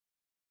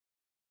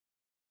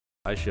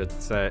I should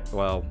say,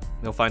 well,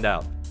 he'll find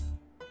out.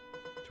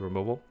 To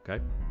removal,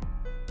 okay.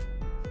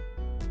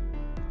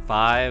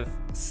 5,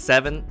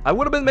 7. I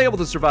would have been able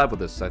to survive with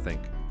this, I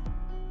think.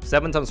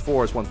 7 times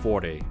 4 is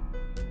 140.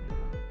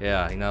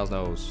 Yeah, he now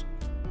knows.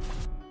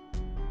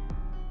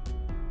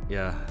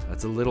 Yeah,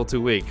 that's a little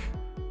too weak.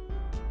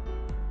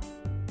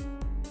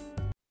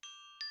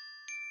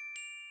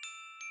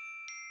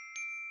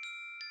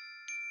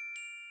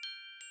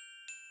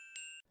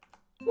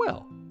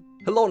 Well,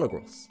 hello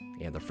Negrals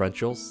and the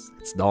Frenchels.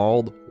 It's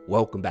Donald.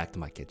 Welcome back to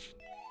my kitchen.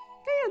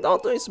 And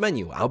on today's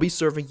menu, I'll be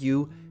serving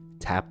you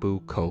Tapu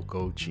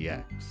Koko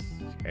GX.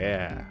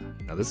 Yeah,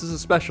 now this is a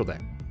special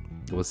deck.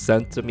 It was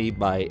sent to me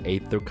by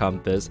Aether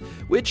Compass,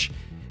 which,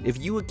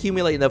 if you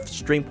accumulate enough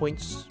stream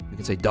points, you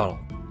can say, Donald,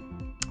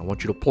 I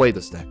want you to play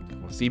this deck. I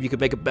want to see if you can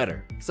make it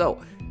better.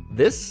 So,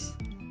 this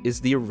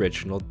is the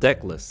original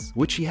deck list,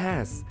 which he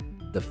has.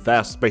 The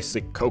Fast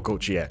Basic Koko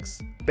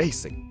GX.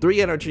 Basic,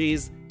 3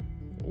 energies,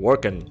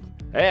 working.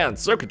 And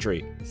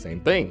Xurkitree,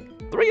 same thing.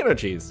 3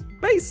 energies,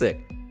 basic.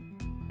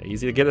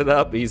 Easy to get it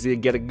up, easy to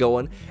get it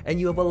going, and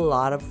you have a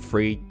lot of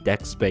free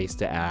deck space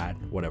to add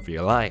whatever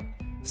you like.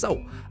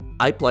 So,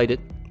 I played it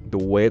the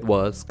way it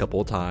was a couple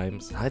of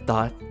times. I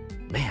thought,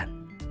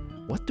 man,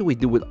 what do we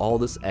do with all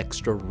this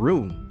extra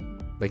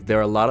room? Like, there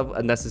are a lot of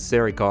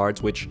unnecessary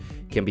cards which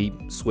can be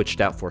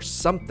switched out for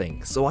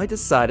something. So I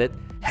decided,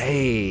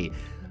 hey,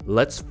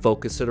 let's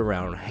focus it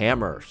around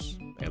hammers.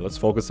 And let's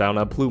focus down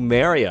on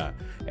Plumeria.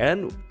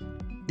 And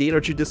the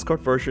energy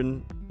discard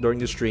version during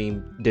the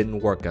stream didn't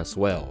work as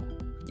well.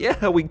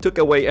 Yeah, we took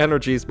away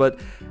energies, but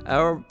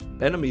our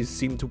enemies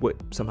seem to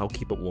somehow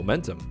keep up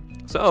momentum.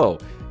 So,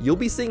 you'll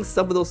be seeing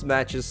some of those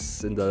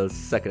matches in the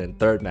second and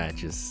third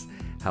matches.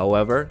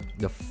 However,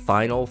 the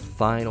final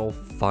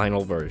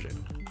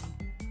version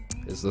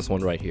is this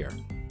one right here.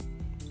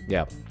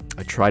 Yeah,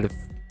 I tried to,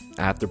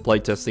 after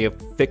playtesting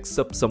it, fix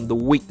up some of the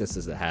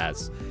weaknesses it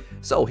has.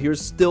 So here's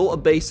still a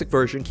basic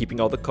version, keeping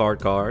all the core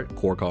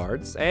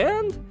cards,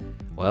 and,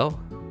 well,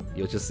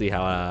 you'll just see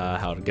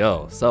how to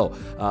go. So,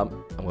 I'm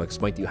going to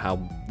explain to you how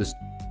this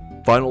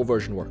final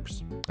version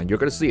works, and you're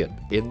going to see it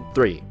in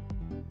 3.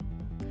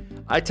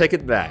 I take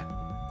it back.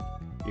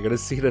 You're going to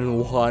see it in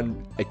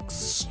one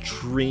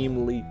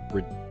extremely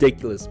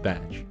ridiculous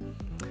match.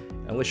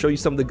 I'm going to show you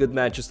some of the good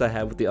matches I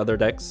have with the other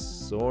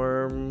decks,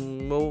 or,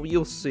 well,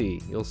 you'll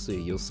see.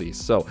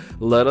 So,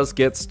 let us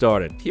get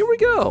started. Here we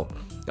go.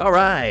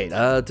 Alright,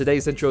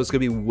 today's intro is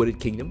going to be Wooded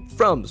Kingdom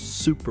from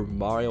Super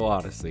Mario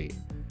Odyssey.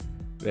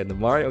 And the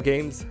Mario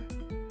games,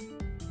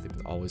 they've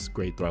been always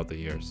great throughout the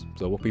years.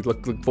 So we'll be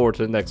looking forward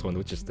to the next one,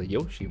 which is the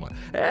Yoshi one.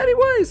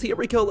 Anyways, here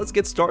we go. Let's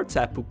get started,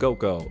 Tapu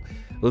Koko.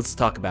 Let's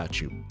talk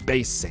about you.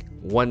 Basic,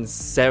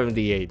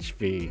 170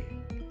 HP.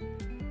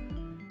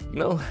 You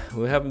know,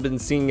 we haven't been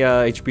seeing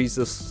HPs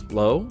this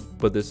low,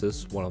 but this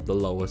is one of the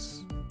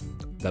lowest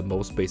that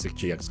most basic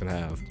GX can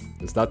have.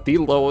 It's not the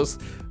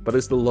lowest, but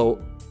it's the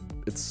low.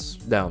 It's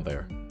down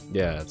there.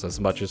 Yeah, it's as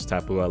much as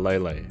Tapu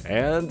Lele.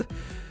 And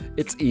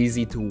it's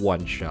easy to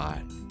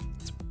one-shot.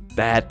 It's a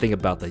bad thing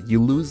about that.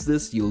 You lose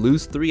this, you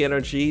lose 3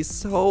 energies,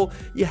 so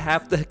you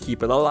have to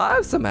keep it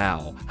alive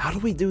somehow. How do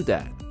we do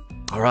that?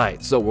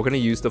 Alright, so we're going to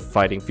use the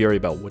Fighting Fury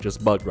Belt, which is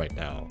bugged right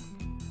now.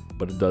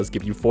 But it does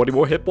give you 40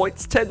 more hit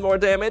points, 10 more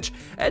damage,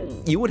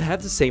 and you would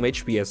have the same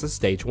HP as in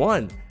Stage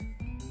 1.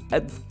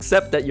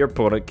 Except that your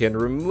opponent can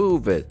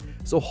remove it.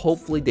 So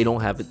hopefully they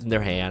don't have it in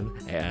their hand,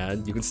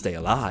 and you can stay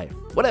alive.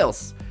 What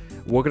else?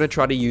 We're going to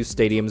try to use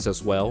stadiums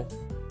as well.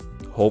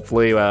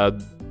 Hopefully,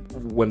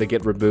 when they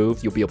get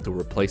removed, you'll be able to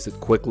replace it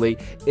quickly.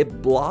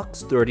 It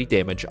blocks 30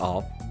 damage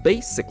off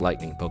basic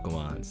lightning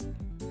Pokemons.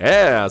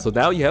 Yeah, so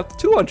now you have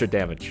 200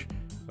 damage.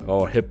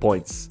 Or hit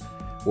points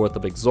worth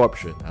of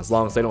absorption. As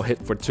long as they don't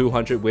hit for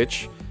 200,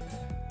 which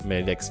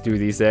many decks do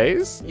these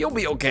days, you'll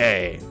be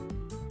okay.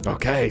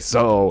 Okay,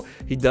 so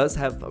he does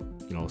have,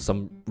 you know,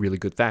 some really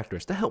good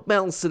factors to help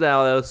balance it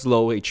out as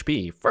low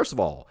HP. First of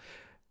all,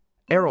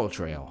 Arrow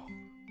Trail.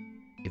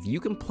 If you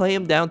can play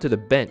him down to the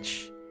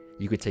bench,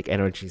 you can take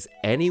energies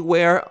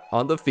anywhere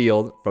on the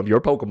field from your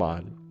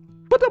Pokemon,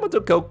 put them into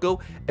Koko,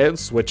 and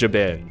switch him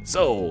in.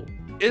 So,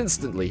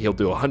 instantly he'll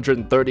do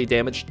 130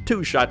 damage,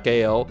 2-shot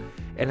KO,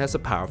 and has a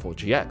powerful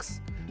GX.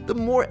 The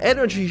more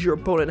energies your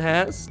opponent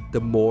has,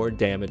 the more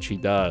damage he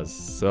does.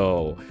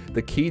 So,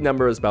 the key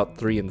number is about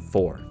 3 and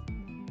 4.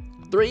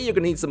 3, you're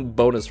gonna need some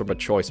bonus from a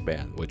choice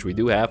band, which we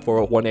do have for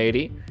a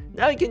 180.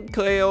 Now you can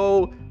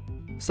KO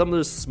some of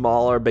the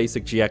smaller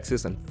basic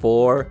GXs, and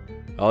 4,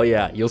 oh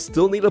yeah, you'll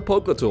still need a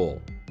Poké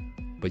Tool,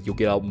 but you'll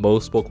get out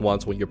most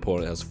Pokemons when your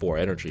opponent has 4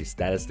 energies.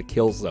 That is the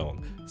kill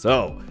zone.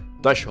 So,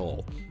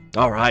 Threshold.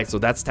 Alright, so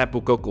that's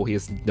Tapu Koko. He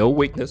has no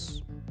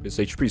weakness. His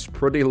HP is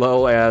pretty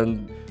low,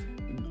 and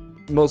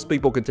most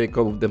people can take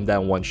them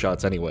down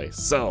one-shots anyway.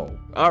 So,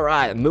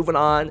 alright, moving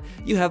on.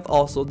 You have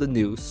also the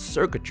new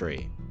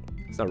Xurkitree.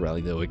 It's not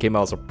really new. It came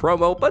out as a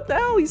promo, but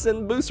now he's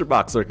in booster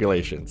box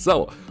circulation.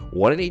 So,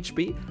 1 in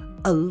HP,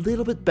 a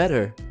little bit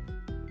better,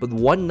 but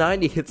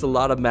 190 hits a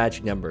lot of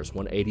magic numbers,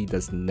 180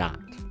 does not.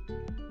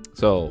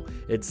 So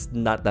it's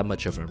not that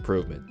much of an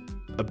improvement.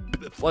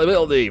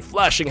 Ability,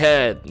 Flashing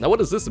Head. Now what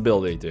does this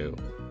ability do?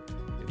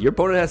 If your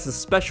opponent has a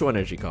special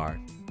energy card,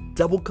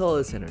 double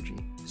colorless energy,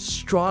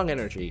 strong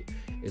energy,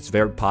 it's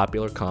very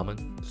popular,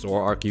 common.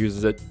 Zoroark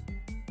uses it.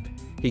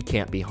 He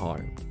can't be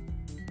harmed.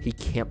 He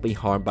can't be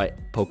harmed by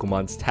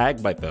Pokemon's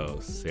tagged by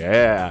those.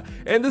 Yeah,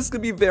 and this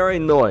could be very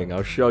annoying.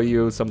 I'll show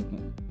you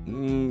some.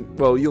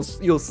 Well, you'll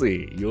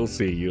see. You'll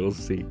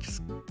see.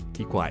 Just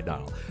keep quiet,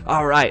 Donald.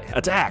 All right,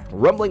 attack.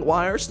 Rumbling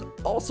Wires,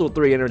 also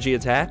 3 energy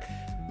attack,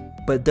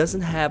 but it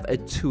doesn't have a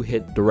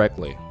 2-hit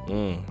directly.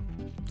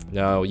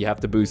 No, you have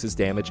to boost his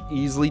damage.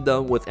 Easily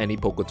done with any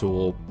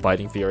Poketool,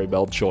 Fighting Fury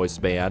Bell, Choice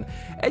Band,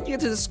 and you get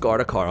to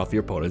discard a card off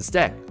your opponent's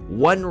deck.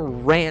 One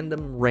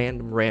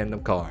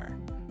random card.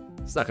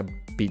 It's not gonna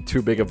be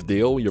too big of a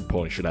deal. Your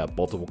opponent should have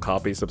multiple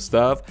copies of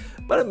stuff,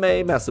 but it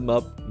may mess him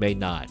up, may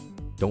not.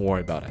 Don't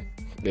worry about it.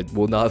 It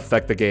will not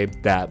affect the game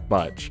that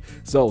much.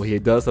 So he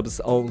does have his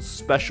own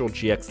special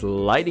GX,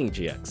 Lighting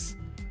GX.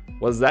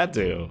 What does that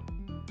do?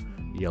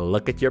 You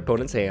look at your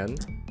opponent's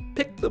hand,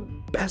 pick the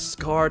best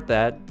card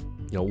that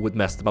would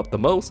mess them up the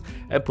most,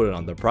 and put it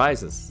on their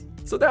prizes.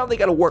 So now they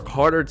gotta work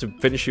harder to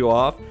finish you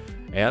off,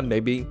 and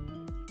maybe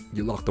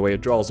you locked away a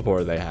draw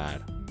supporter they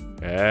had.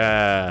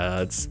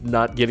 Yeah, it's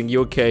not getting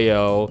you a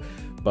KO,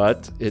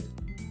 but it's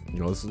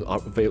an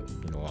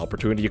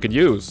opportunity you can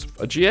use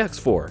a GX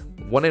for.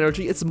 1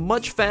 energy, it's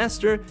much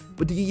faster,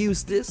 but do you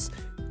use this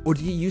or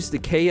do you use the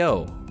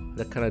KO?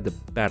 That kind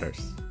of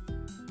matters.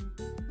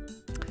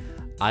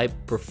 I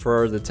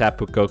prefer the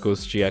Tapu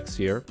Koko's GX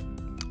here,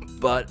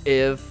 but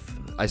if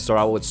I start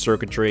out with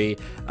Xurkitree,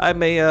 I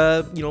may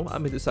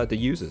decide to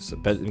use this.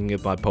 Betting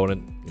if my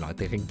opponent, I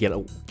think I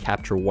can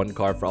capture 1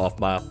 card off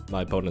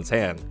my opponent's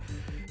hand.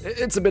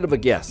 It's a bit of a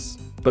guess,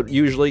 but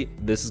usually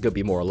this is gonna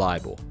be more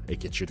reliable. It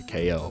gets you to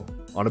KO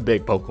on a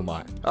big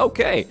Pokemon.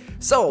 Okay,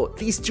 so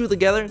these two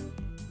together,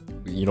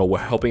 we're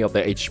helping out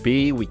the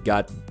HP. We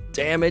got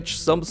damage,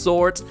 some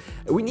sorts.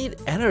 We need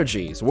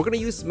energies. We're gonna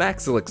use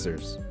Max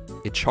Elixirs.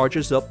 It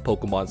charges up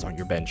Pokemons on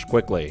your bench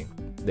quickly.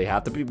 They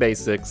have to be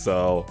basic,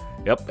 so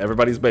yep,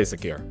 everybody's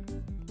basic here.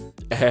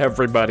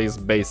 Everybody's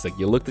basic.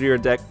 You look through your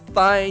deck,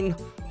 fine.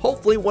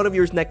 Hopefully one of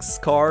your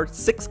next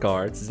 6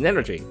 cards is an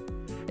energy.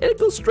 And it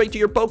goes straight to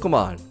your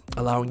Pokemon,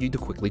 allowing you to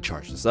quickly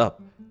charge this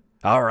up.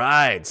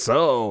 Alright,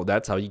 so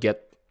that's how you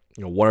get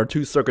 1 or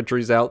 2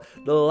 Xurkitrees out.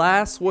 The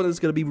last one is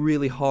going to be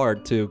really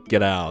hard to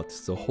get out,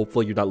 so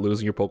hopefully you're not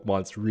losing your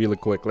Pokemons really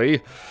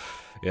quickly.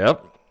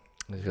 Yep,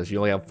 because you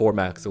only have 4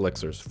 Max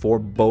Elixirs, 4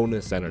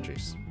 bonus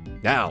energies.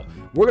 Now,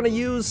 we're going to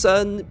use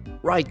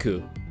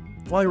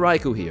Raikou. Why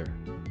Raikou here?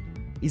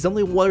 He's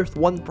only worth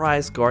 1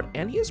 prize card,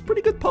 and he has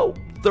pretty good poke.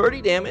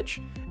 30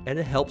 damage, and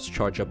it helps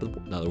charge up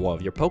another one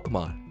of your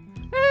Pokemon.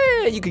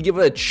 Hey, you could give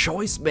it a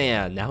Choice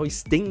Band. Now he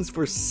stings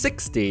for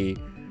 60.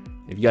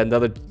 If you got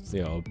another,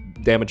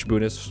 damage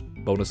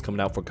bonus coming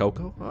out for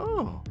Coco,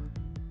 oh,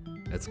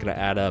 that's gonna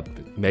add up.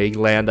 May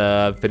land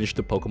finish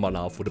the Pokemon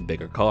off with a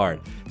bigger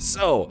card.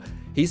 So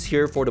he's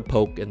here for the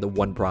poke and the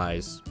 1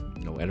 prize,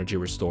 energy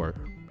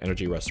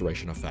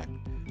restoration effect.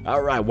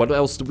 All right, what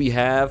else do we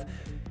have?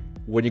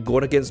 When you're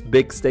going against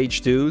big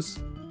stage 2s,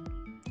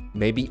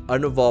 maybe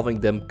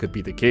unevolving them could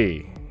be the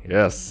key.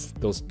 Yes,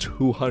 those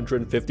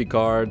 250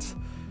 cards.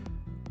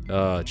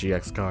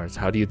 GX cards,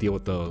 how do you deal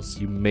with those?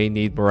 You may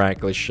need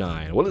Miraculous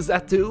Shine. What does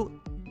that do?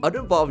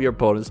 Unevolve your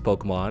opponent's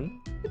Pokemon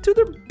into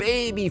their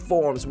baby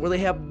forms where they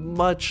have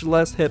much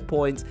less hit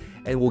points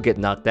and will get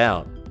knocked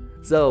out.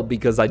 So,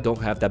 because I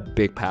don't have that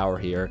big power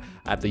here,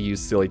 I have to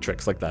use silly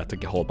tricks like that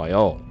to hold my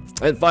own.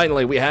 And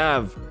finally, we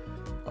have...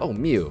 oh,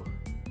 Mew.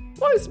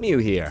 Why is Mew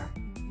here?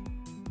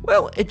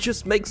 Well, it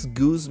just makes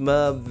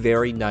Guzma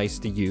very nice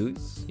to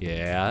use.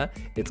 Yeah,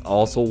 it's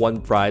also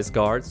 1 prize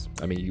cards.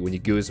 I mean, when you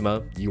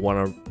Guzma,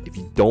 if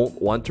you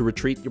don't want to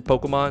retreat your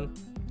Pokemon,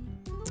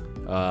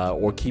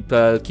 or keep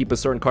a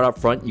certain card up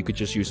front, you could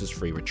just use this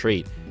free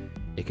retreat.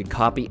 It can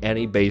copy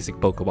any basic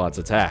Pokemon's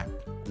attack.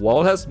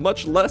 While it has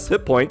much less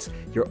hit points,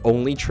 you're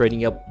only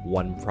trading up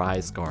 1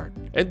 prize card.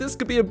 And this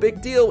could be a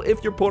big deal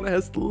if your opponent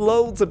has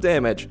loads of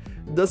damage.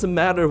 Doesn't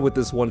matter with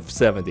this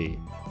 170.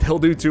 They'll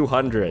do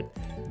 200.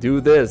 Do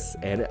this,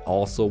 and it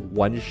also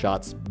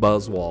one-shots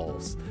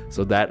Buzzwalls.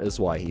 So that is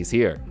why he's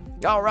here.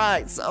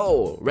 Alright,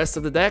 so rest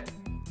of the deck.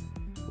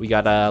 We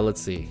got,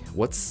 let's see.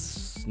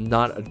 What's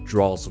not a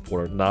draw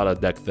supporter, not a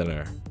deck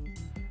thinner?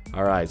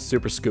 Alright,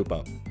 Super Scoop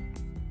Up.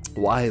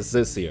 Why is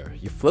this here?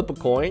 You flip a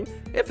coin.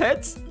 If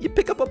heads, you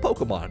pick up a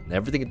Pokemon and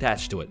everything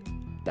attached to it.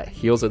 That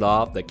heals it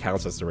off, that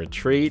counts as a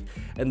retreat,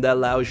 and that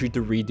allows you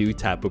to redo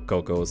Tapu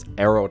Koko's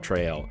Arrow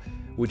Trail,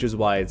 which is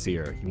why it's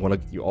here.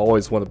 You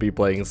always want to be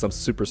playing some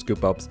Super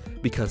Scoop Ups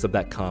because of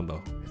that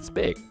combo. It's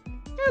big.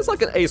 It's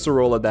like an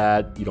Acerola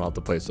that you don't have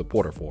to play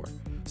supporter for.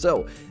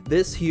 So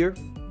this here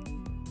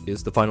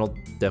is the final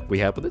deck we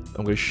have with it.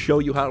 I'm going to show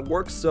you how it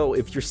works. So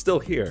if you're still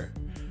here,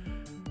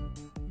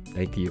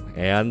 thank you,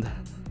 and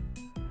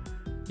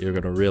you're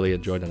going to really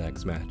enjoy the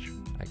next match.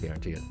 I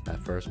guarantee it. That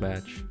first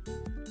match.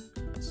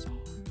 So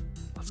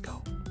let's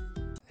go.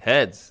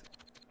 Heads.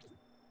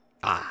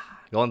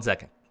 Go on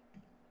second.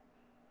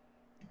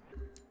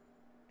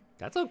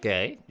 That's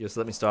okay. Just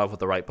let me start off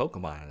with the right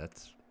Pokemon.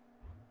 That's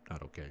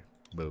not okay.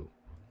 Boo.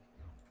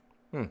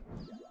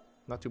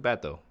 Not too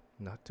bad, though.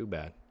 Not too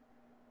bad.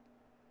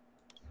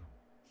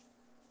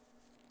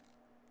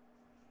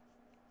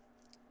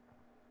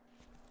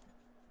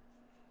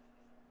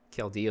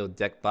 Keldeo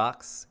deck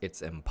box.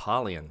 It's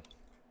Empoleon.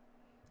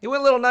 You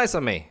went a little nice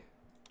on me,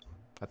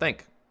 I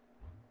think.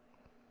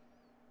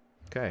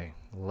 Okay,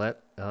 let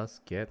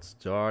us get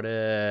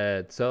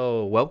started.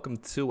 So, welcome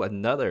to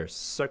another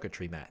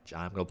Xurkitree match.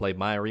 I'm gonna play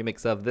my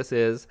remix of This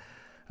Is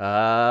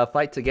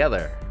Fight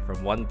Together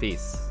from One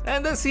Piece.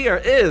 And this here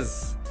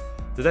is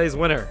today's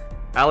winner,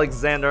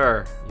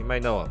 Alexander. You may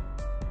know him.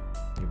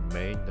 You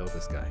may know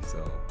this guy.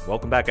 So,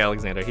 welcome back,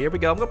 Alexander. Here we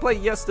go. I'm gonna play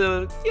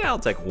I'll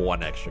take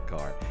one extra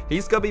card.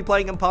 He's gonna be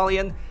playing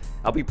Empoleon.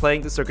 I'll be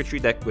playing the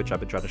Xurkitree deck, which I've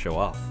been trying to show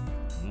off.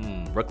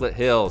 Brooklet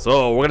Hill.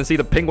 So we're gonna see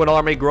the Penguin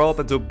Army grow up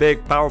into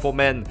big, powerful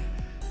men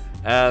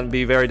and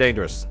be very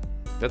dangerous.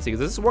 Let's see. Does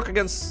this work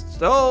against?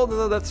 Oh,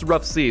 no, that's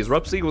Rough Seas.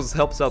 Rough Seas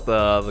helps out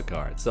the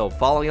card. So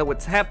following up with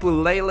Tapu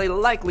Lele,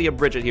 likely a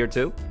Bridget here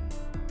too.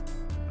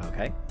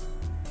 Okay.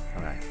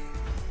 All right.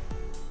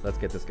 Let's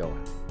get this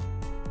going.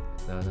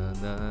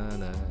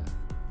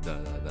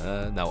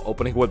 Now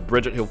opening with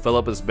Bridget, he'll fill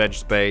up his bench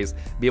space,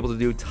 be able to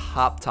do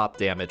top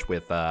damage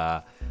with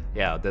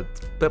yeah, the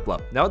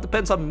Piplup. Now it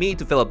depends on me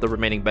to fill up the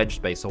remaining bench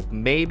space, so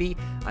maybe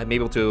I'm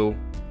able to,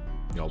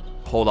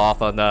 hold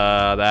off on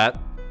that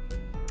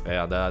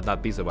and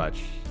not be so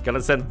much. Gonna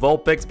send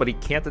Vulpix, but he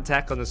can't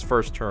attack on his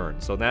first turn.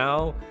 So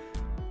now,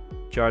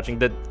 charging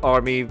the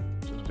army.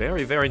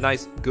 Very, very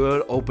nice,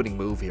 good opening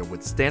move here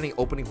with standing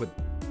opening with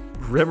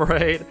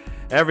Remoraid.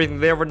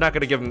 Everything there. We're not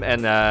gonna give him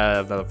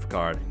another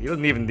card. He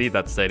doesn't even need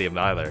that stadium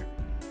either.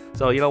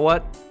 So you know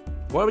what?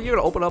 What are you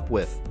gonna open up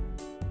with?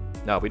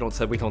 No, we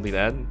don't need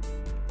N.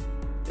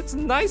 It's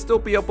nice to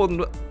be able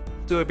to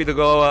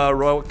go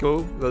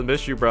Roku. I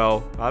miss you,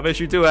 bro. I miss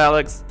you too,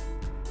 Alex.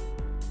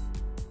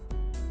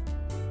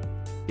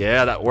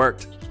 Yeah, that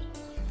worked.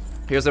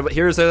 Here's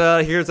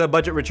a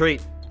budget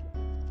retreat.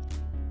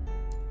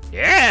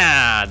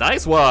 Yeah,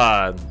 nice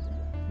one.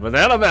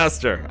 Banana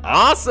Master.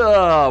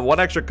 Awesome. One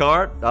extra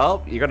card.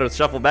 Oh, you're gonna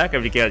shuffle back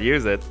if you can't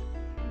use it.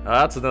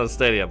 That's another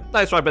stadium.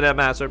 Nice try, Banana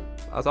Master.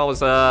 That's always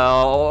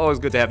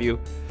good to have you.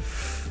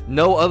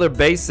 No other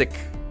basic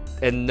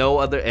and no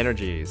other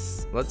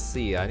energies. Let's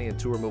see. I need a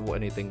 2 removal.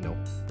 Anything?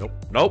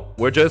 Nope.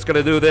 We're just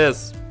gonna do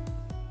this.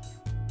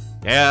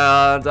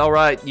 And all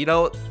right,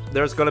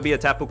 there's gonna be a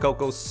Tapu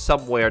Koko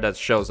somewhere that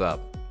shows up.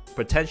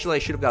 Potentially, I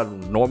should have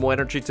gotten normal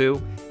energy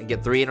too and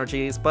get 3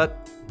 energies,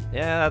 but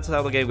yeah, that's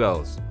how the game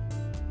goes.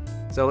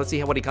 So let's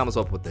see what he comes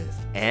up with this.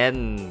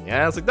 And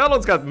yeah,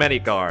 McDonald's got many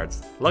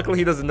cards. Luckily,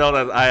 he doesn't know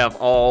that I have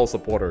all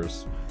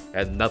supporters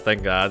and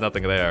nothing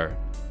there.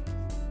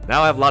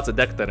 Now I have lots of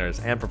deck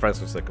thinners and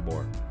Professor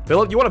Sycamore.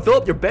 Philip, you want to fill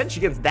up your bench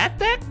against that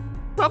deck?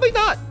 Probably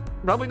not.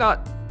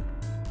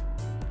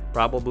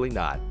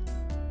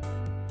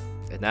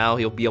 And now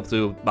he'll be able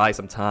to buy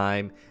some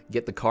time,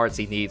 get the cards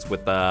he needs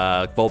with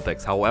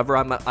Vulpix. However,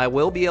 I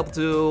will be able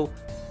to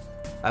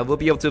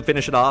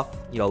finish it off.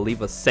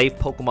 Leave a safe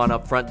Pokemon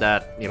up front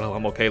that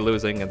I'm okay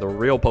losing, and the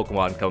real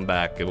Pokemon come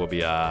back. It will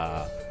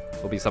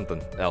be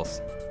something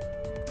else.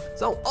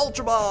 So,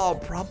 Ultra Ball,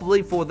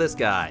 probably for this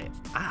guy.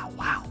 Ah,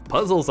 wow.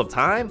 Puzzles of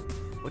Time?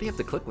 What do you have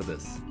to click with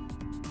this?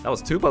 That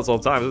was 2 puzzles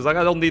of time. It's like,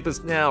 I don't need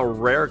this now.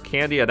 Rare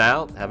Candy it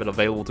out. Have it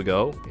available to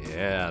go.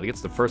 Yeah, it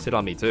gets the first hit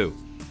on me, too.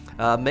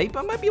 Maybe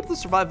I might be able to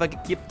survive if I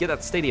can get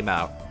that stadium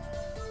out.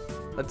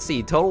 Let's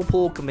see. Total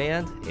Pool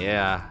Command.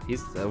 Yeah,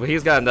 he's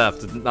got enough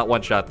to not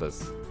one-shot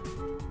this.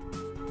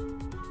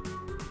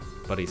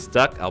 But he's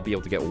stuck. I'll be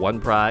able to get 1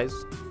 prize.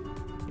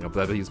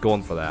 But he's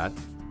going for that.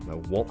 I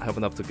won't have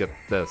enough to get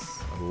this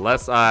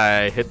unless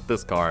I hit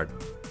this card.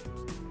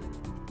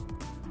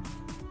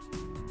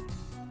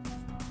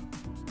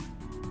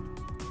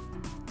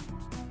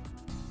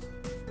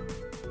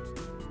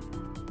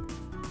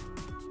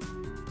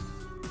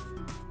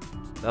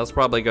 That was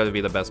probably going to be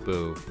the best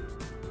move.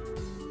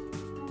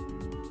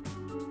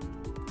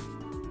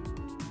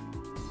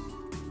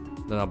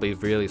 Then I'll be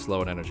really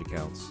slow in energy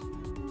counts.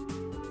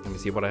 Let me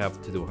see what I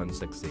have to do.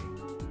 160.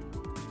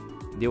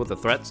 Deal with the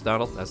threats,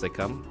 Donald, as they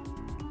come.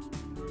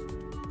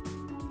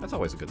 That's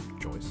always a good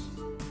choice.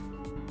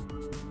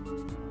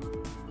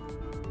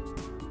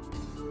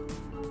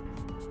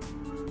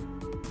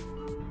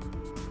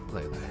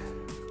 Lele.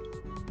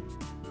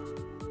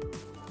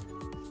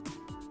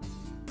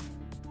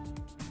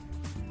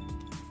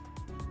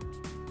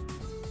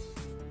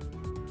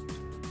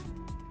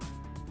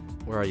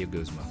 Where are you,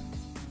 Guzma?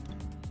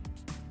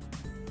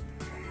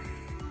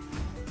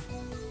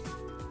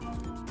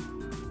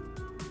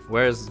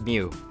 Where's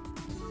Mew?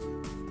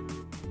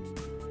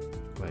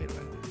 Wait.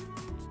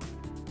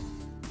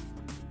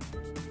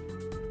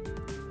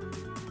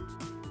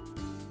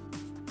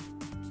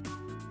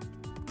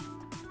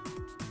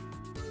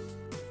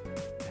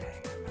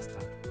 Dang, I messed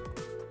up.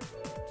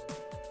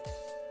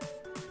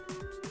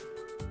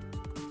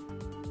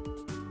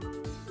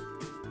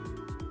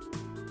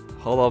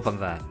 Hold off on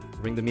that.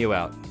 Bring the Mew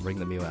out.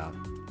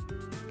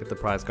 Get the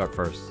prize card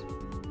first.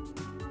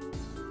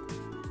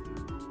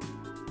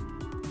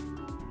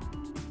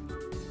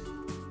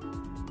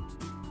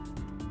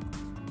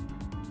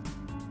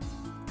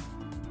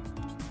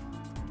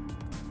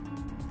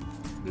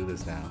 Do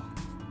this now.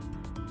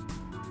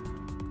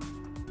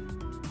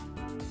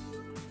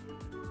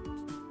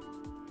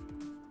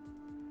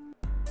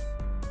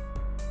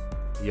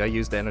 Yeah, I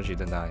used the energy,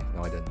 didn't I?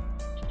 No, I didn't.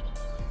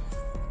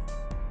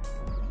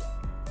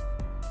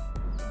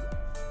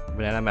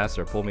 Banana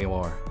Master, pull me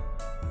more.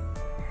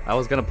 I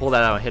was gonna pull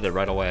that out and hit it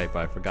right away, but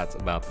I forgot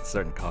about a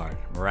certain card.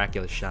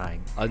 Miraculous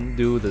Shine.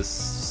 Undo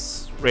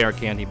this rare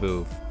candy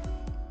move.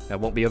 That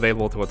won't be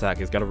available to attack.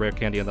 He's got a rare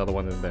candy, another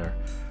one in there.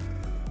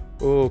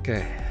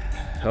 Okay.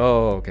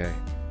 Oh, okay.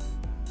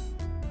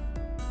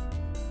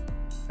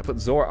 I put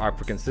Zoroark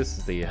for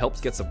consistency. It helps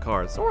get some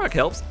cards. Zoroark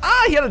helps.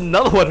 Ah, he had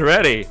another one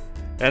ready.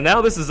 And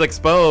now this is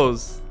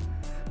exposed.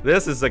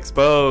 This is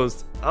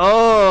exposed.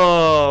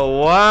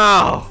 Oh,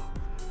 wow.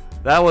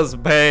 That was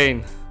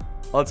pain.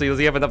 Let's see, does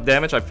he have enough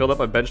damage? I filled up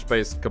my bench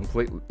space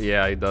completely.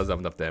 Yeah, he does have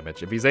enough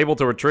damage. If he's able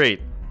to retreat.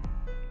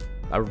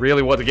 I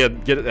really want to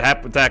get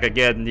attack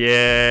again.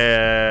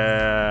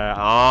 Yeah.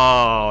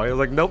 Oh, he was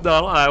like, nope,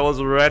 Donald. I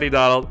was ready,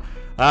 Donald.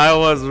 I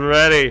was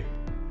ready.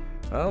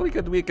 Well,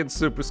 we can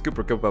super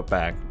scoop up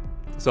back.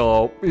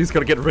 So he's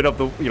gonna get rid of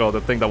the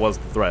the thing that was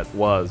the threat.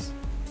 Was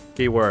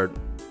keyword.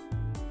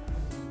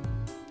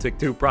 Took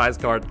 2 prize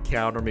card,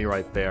 counter me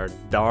right there.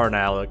 Darn,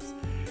 Alex.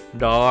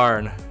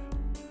 Darn.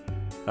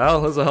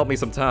 Well, this will help me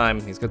some time.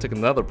 He's gonna take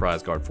another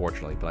prize card,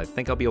 fortunately, but I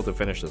think I'll be able to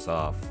finish this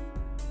off.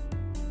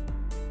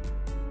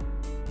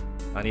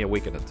 I need a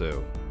weaken it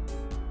too.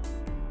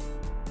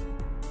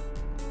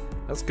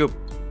 Let's scoop.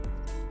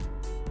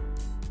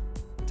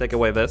 Take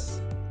away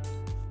this.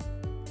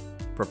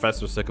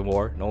 Professor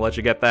Sycamore. Don't let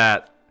you get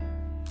that.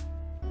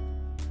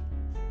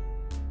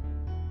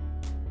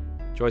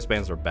 Choice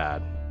bands are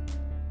bad.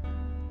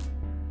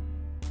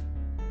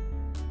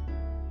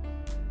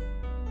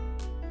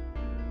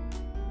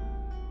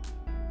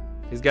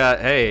 He's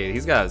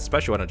got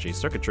special energy.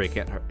 Xurkitree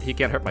can't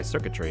hurt my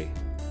Xurkitree.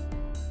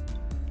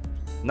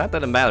 Not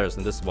that it matters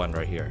in this one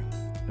right here,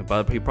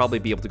 but he'll probably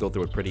be able to go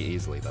through it pretty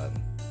easily then,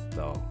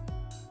 though.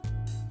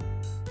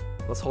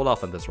 Let's hold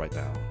off on this right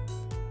now.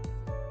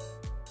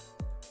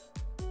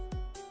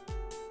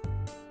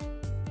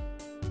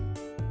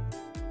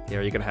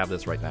 Here, you can have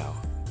this right now.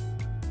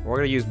 We're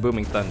gonna use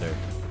Booming Thunder.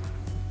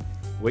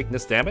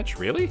 Weakness damage?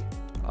 Really?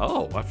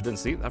 Oh, I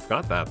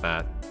forgot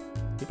that.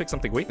 You picked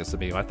something weakness to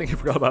me. I think you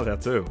forgot about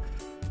that too.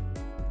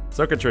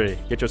 Xurkitree,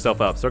 get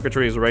yourself up.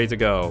 Xurkitree is ready to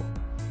go.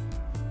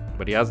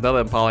 But he has another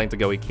Impaling to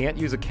go. He can't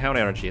use a count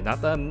energy.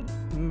 Not that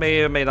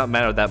may or may not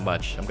matter that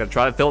much. I'm gonna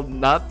try to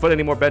not put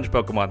any more bench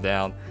Pokemon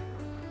down.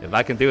 If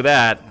I can do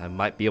that, I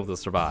might be able to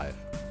survive.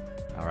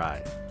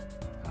 Alright.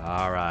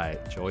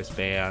 Alright. Choice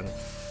band.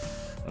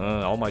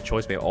 All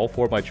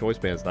 4 of my choice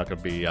bands not gonna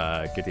be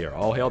good here.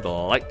 All hail the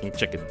lightning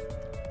chicken.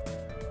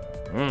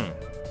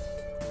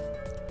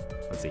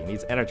 Let's see, he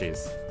needs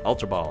energies.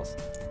 Ultra balls.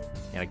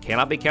 And it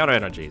cannot be counter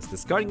energies.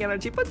 Discarding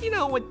energy, but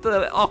with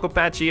the Aqua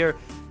Patch here,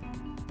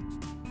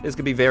 this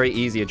could be very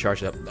easy to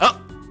charge it up.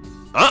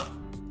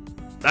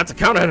 That's a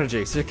counter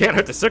energy, so you can't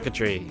hurt the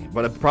Xurkitree.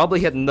 But it probably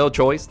had no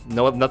choice,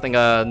 nothing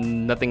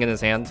in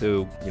his hand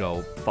to,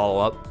 follow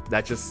up.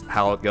 That's just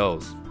how it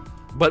goes.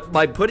 But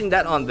by putting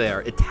that on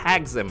there, it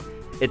tags him.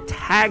 It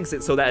tags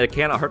it so that it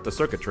cannot hurt the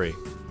Xurkitree.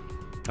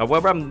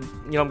 However, I'm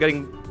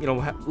getting,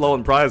 low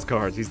in prize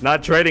cards. He's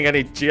not trading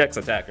any GX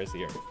attackers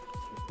here.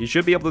 He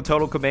should be able to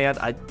total command.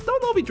 I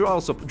don't know if he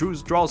draws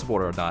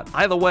support or not.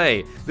 Either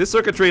way, this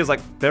Xurkitree is like,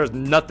 there's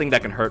nothing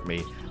that can hurt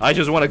me. I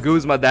just want to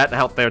Guzma that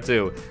out there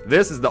too.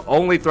 This is the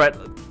only threat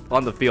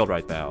on the field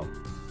right now.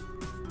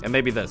 And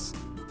maybe this.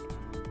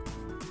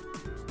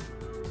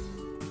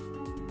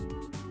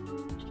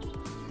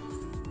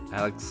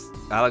 Alex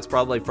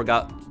probably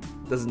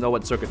doesn't know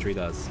what Xurkitree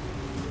does.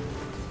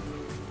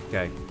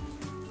 Okay.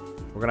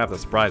 We're gonna have to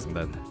surprise him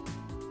then.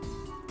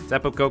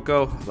 Tapu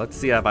Koko, let's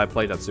see if I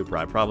played that super.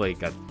 I probably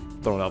got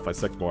thrown out by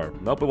 6 more.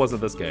 Nope, it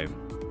wasn't this game.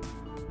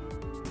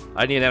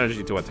 I need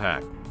energy to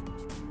attack.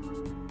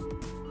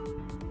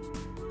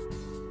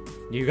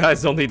 You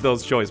guys don't need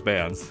those choice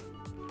bands.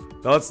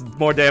 That's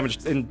more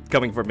damage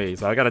incoming for me,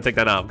 so I gotta take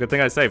that out. Good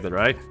thing I saved it,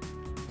 right?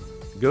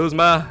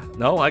 Guzma,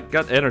 no, I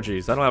got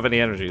energies. I don't have any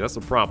energy. That's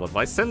the problem. If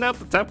I send out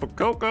the Tapu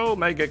Koko, I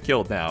may get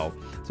killed now.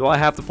 So I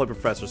have to play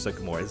Professor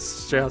Sycamore.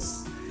 It's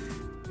just...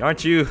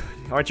 Aren't you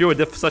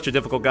such a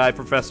difficult guy,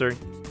 Professor?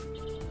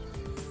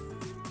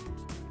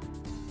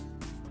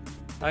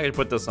 I can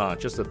put this on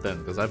just a thin,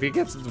 because if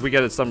we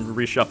get some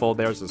reshuffle,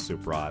 there's a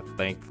super rod.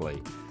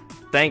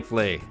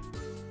 Thankfully.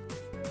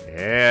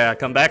 Yeah,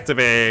 come back to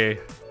me.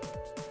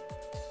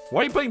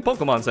 Why are you putting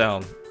Pokemon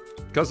down?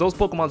 Because those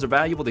Pokemons are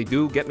valuable. They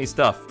do get me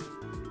stuff.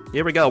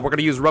 Here we go. We're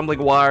gonna use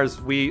Rumbling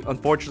Wires. We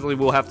unfortunately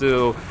will have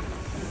to,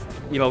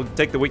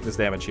 take the weakness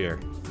damage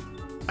here.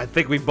 I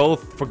think we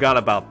both forgot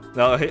about.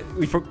 No,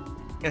 he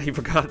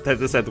forgot that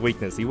this had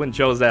weakness. He wouldn't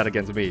chose that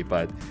against me,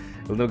 but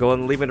we'll go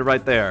and leave it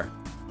right there.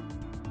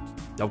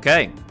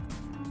 Okay.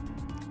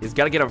 He's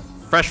got to get a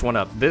fresh one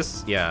up.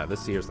 This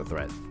here's the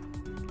threat.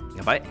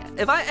 If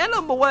I end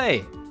him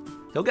away,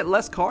 he'll get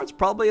less cards,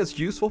 probably as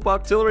useful.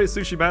 But Auxiliary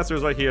Sushi Master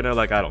is right here, and they're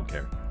like, I don't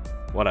care.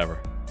 Whatever.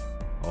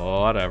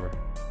 Whatever.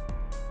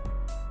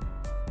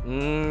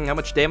 How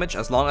much damage?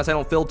 As long as I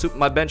don't fill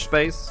my bench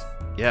space.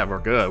 Yeah, we're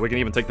good. We can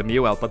even take the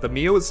Mew out. But the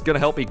Mew is going to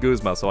help me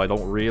Guzma, so I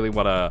don't really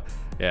want to...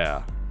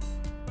 Yeah.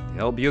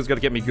 The Mew's going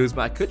to get me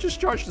Guzma. I could just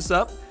charge this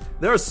up.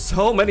 There are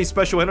so many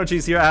special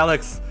energies here,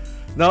 Alex.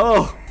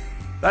 No.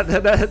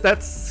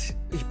 That's...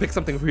 He picked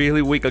something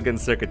really weak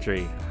against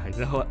Xurkitree. I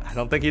know. I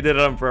don't think he did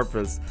it on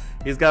purpose.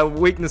 He's got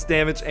weakness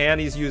damage,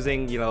 and he's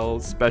using, you know,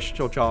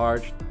 special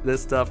charge.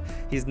 This stuff.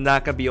 He's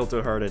not going to be able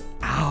to hurt it.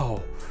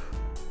 Ow.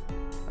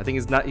 I think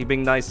he's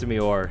being nice to me,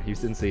 or he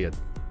didn't see it.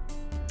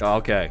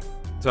 Okay.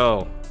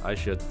 So, I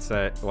should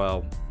say,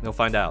 well, he'll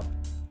find out.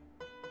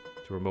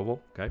 To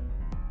removal, okay.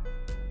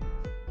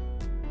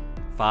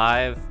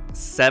 5,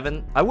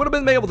 7. I would have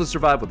been able to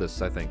survive with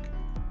this, I think.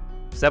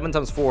 7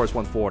 times 4 is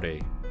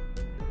 140.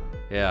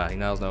 Yeah, he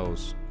now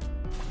knows.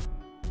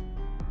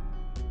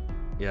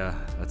 Yeah,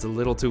 that's a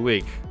little too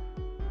weak.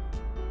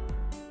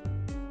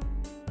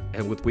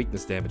 And with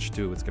weakness damage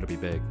too, it's gonna be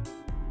big.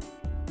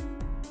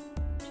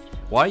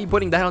 Why are you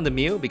putting that on the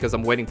Mew? Because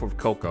I'm waiting for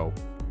Coco.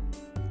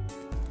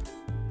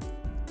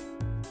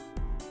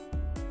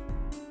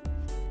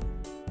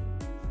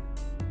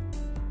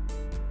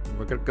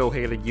 We're gonna go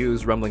ahead and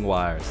use Rumbling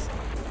Wires.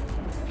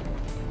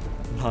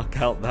 Knock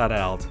that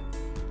out.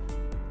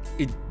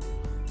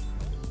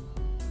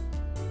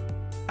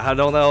 I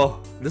don't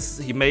know.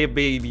 He may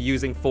be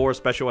using 4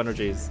 special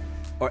energies.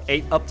 Or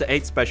 8, up to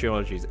 8 special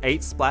energies.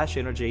 8 splash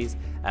energies,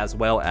 as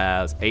well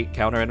as 8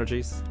 counter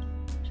energies.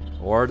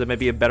 Or there may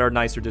be a better,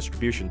 nicer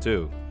distribution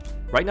too.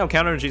 Right now,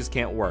 counter energies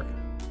can't work.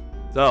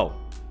 So,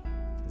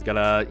 he's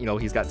gotta, you know,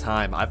 he's got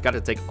time. I've got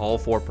to take all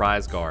 4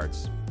 prize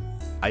cards.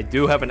 I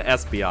do have an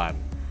Espeon.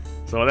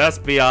 So an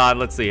Espeon,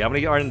 let's see, how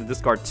many are in the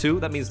discard? 2.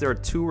 That means there are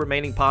 2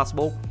 remaining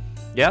possible.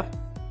 Yeah.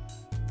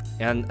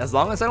 And as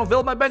long as I don't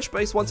fill my bench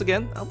space once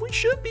again, we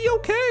should be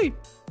okay.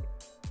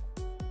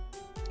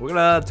 We're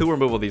gonna 2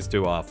 removal these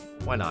 2 off.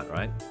 Why not,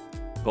 right?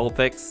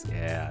 Vulpix,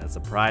 yeah, it's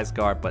a prize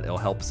card, but it'll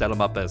help set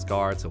him up as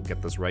cards. He'll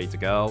get this ready to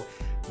go.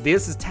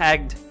 This is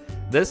tagged.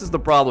 This is the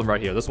problem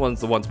right here. This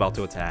one's the one's about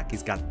to attack.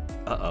 He's got,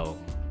 uh-oh.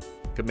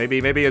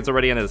 Maybe it's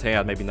already in his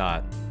hand, maybe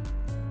not.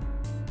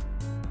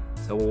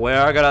 So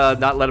we're gonna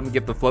not let him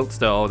get the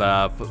Floatstone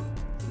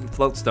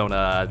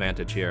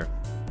advantage here.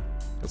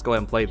 Let's go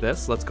ahead and play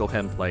this. Let's go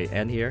ahead and play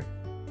N here.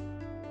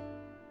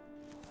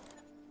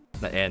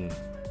 The N.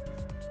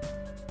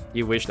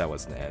 You wish that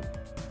was an N.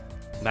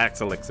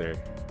 Max Elixir.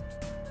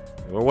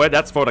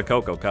 That's for the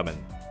Coco coming.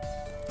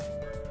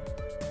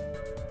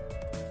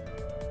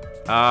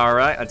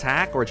 Alright,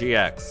 attack or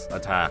GX?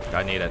 Attack.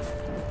 I need it.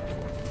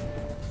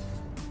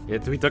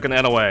 We took an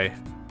N away.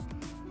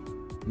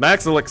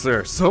 Max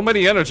Elixir. So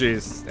many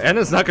energies. N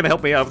is not going to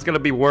help me out. It's going to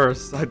be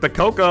worse. The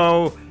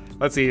Coco...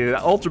 Let's see.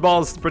 The Ultra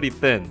Ball is pretty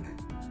thin.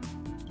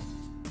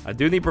 I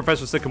do need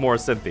Professor Sycamore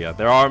Cynthia.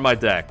 There are in my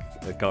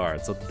deck, the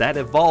cards. So that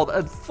evolved.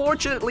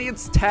 Unfortunately,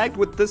 it's tagged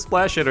with this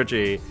Splash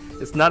Energy.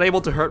 It's not able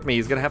to hurt me.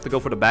 He's going to have to go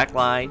for the back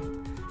line.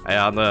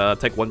 And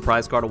take 1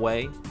 prize card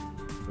away,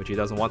 which he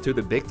doesn't want to.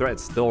 The big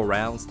threat's still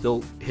around,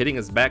 still hitting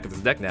his back of his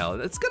deck now.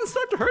 It's going to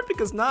start to hurt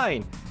because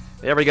 9.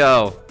 There we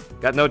go.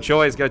 Got no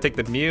choice. Got to take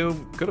the Mew.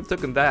 Could have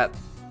taken that.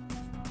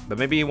 But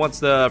maybe he wants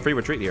the free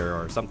retreat here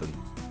or something.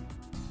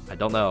 I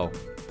don't know.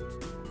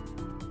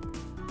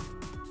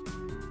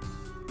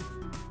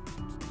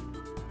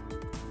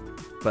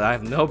 But I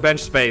have no bench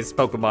space,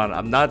 Pokemon.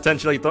 I'm not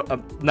intentionally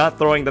I'm not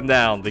throwing them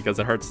down because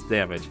it hurts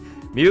damage.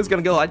 Mew's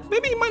gonna go.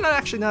 Maybe he might not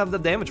actually have the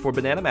damage for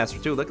Banana Master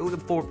too. Look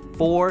at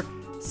 4,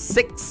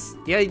 6.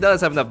 Yeah, he does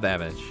have enough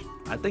damage.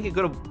 I think he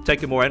could have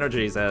taken more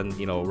energies and,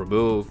 you know,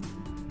 removed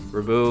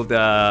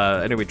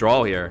any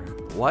withdrawal here.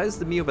 Why is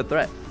the Mew a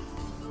threat?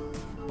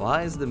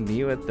 Why is the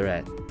Mew a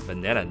threat?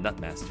 Banana Nut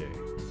Master.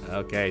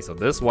 Okay, so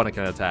this one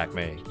can attack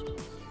me.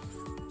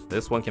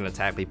 This one can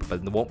attack me,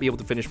 but it won't be able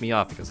to finish me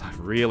off because I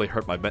really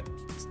hurt my bench.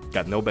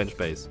 Got no bench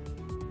space.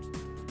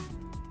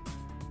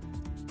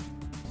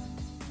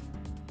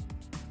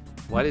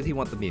 Why did he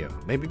want the Mew?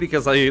 Maybe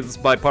because it's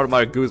part of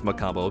my Guzma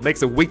combo. It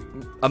makes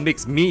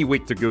makes me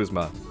weak to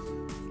Guzma.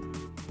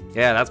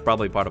 Yeah, that's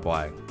probably part of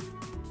why.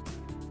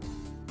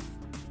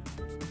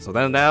 So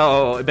then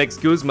now it makes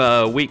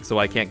Guzma weak, so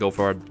I can't go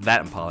for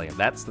that Empoleon.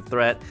 That's the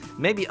threat.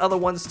 Maybe other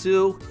ones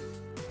too.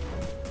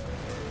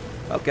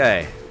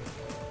 Okay.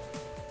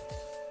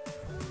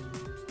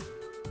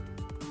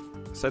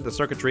 Send the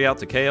Xurkitree out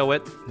to KO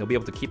it. He'll be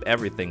able to keep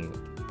everything.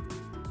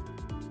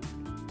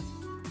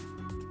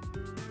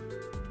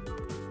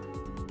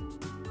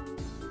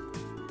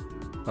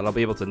 But I'll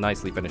be able to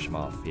nicely finish him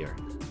off here.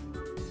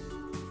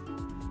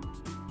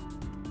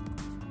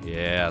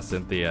 Yeah,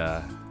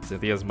 Cynthia.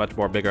 Cynthia's much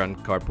more bigger on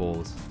card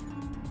pools.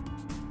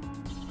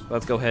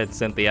 Let's go ahead,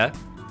 Cynthia.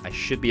 I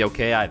should be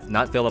okay. I've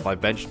not filled up my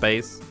bench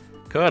space.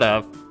 Could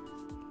have.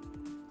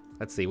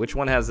 Let's see, which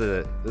one has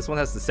a... This one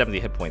has the 70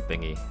 hit point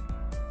thingy.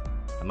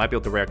 I might be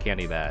able to rare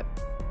candy that.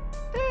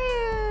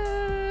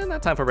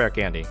 not time for rare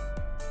candy.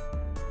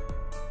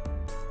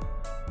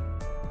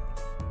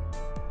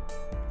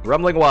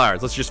 Rumbling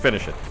wires. Let's just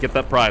finish it. Get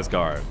that prize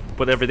card.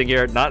 Put everything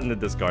here. Not in the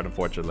discard,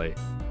 unfortunately.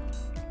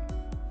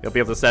 He'll be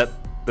able to set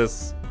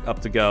this up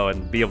to go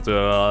and be able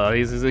to.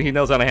 He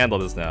knows how to handle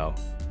this now.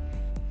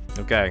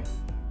 Okay.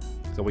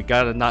 So we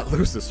gotta not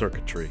lose the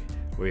circuitry.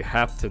 We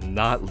have to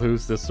not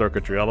lose this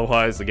circuitry.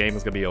 Otherwise, the game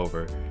is gonna be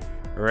over.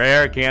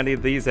 Rare candy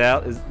these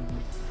out is.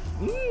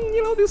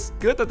 You know, this is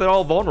good that they're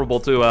all vulnerable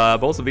to.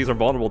 Most of these are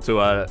vulnerable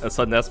to a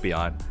sudden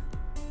Espeon.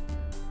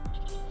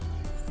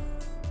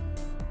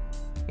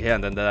 Yeah,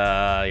 and then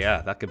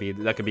yeah, that could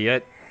be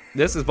it.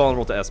 This is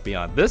vulnerable to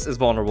Espeon. This is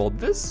vulnerable.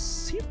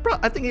 This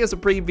I think he has the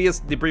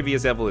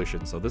previous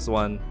evolution. So this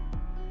one,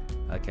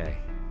 okay.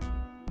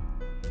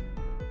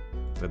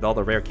 With all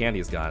the rare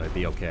candies gone, it'd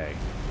be okay.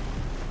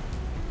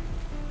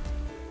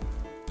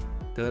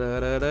 I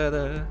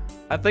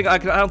don't think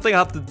I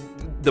have to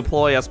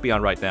deploy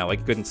Espeon right now. I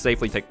couldn't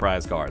safely take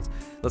prize cards.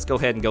 Let's go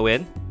ahead and go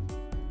in.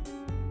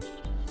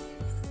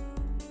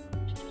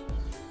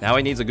 Now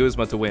he needs a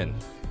Guzma to win.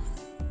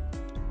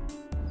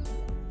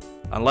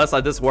 Unless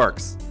this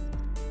works.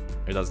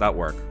 It does not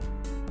work.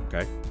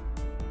 Okay.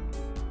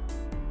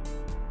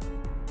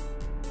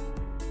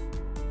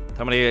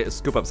 How many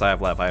scoop ups I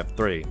have left? I have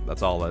 3.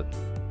 That's all it.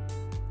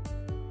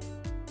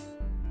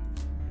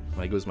 How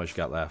many Guzmas you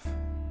got left?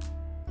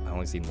 I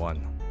only seen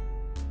 1.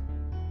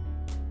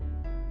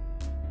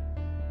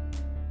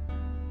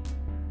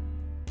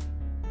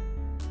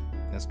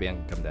 Espeon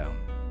can come down.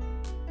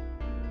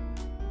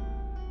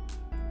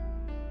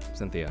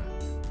 Cynthia.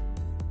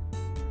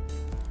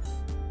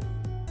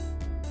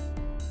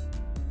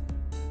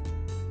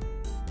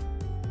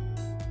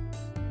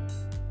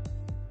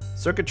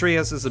 Xurkitree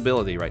has his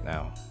ability right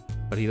now,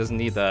 but he doesn't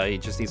need the. He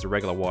just needs a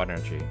regular water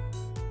energy.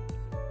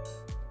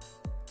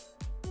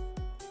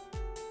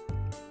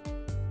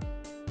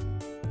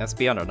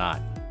 Espeon or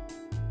not?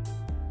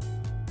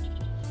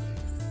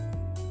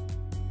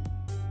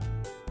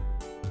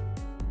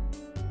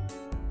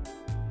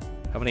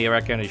 How many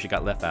rare candies you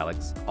got left,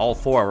 Alex? All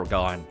 4 are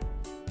gone.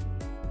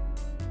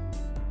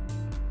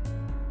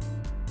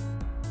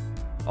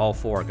 All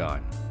 4 are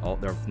gone. Oh,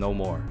 there are no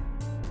more.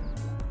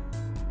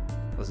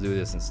 Let's do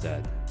this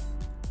instead.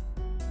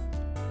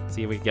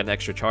 See if we can get an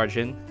extra charge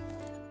in.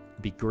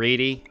 Be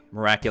greedy.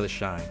 Miraculous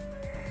Shine.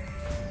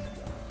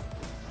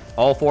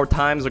 All 4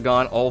 times are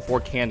gone. All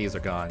 4 candies are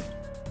gone.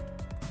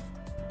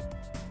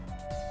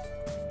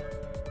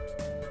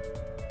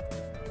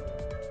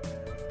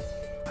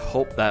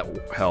 Hope that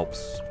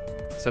helps.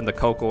 Send the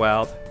Coco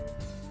out.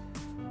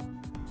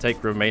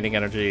 Take remaining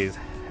energies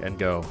and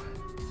go.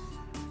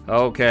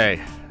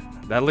 Okay.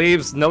 That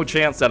leaves no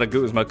chance that a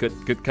Guzma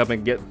could come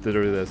and get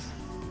through this.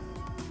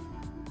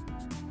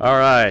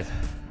 Alright.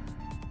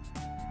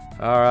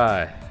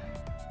 Alright.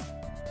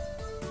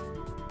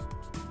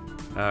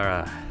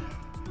 Alright.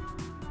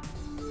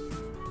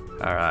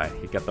 Alright,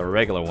 he got the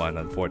regular one,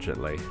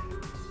 unfortunately.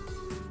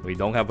 We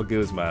don't have a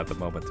Guzma at the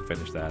moment to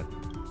finish that.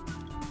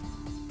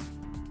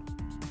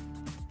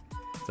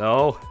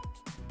 So,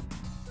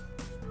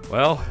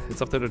 well,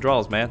 it's up to the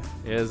draws, man.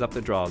 It is up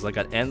to draws. I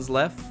got ends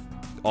left.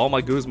 All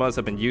my Guzmas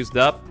have been used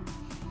up.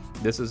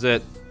 This is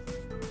it.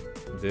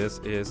 This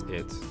is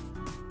it.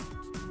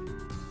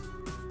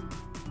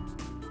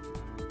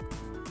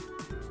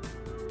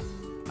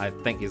 I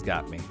think he's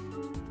got me.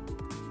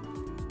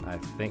 I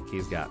think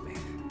he's got me.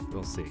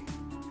 We'll see.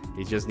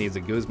 He just needs a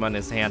Guzma in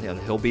his hand, and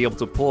he'll be able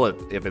to pull it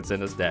if it's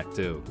in his deck,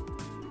 too.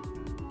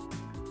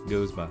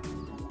 Guzma.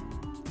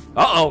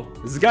 Uh-oh!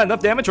 Has he got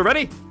enough damage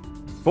already?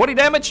 40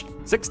 damage?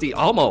 60,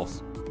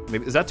 almost.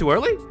 Maybe, is that too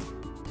early?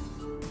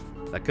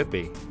 That could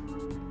be.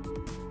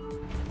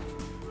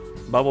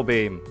 Bubble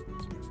Beam.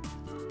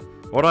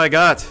 What do I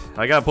got?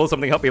 I gotta pull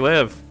something to help me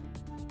live.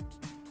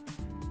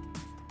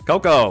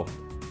 Coco.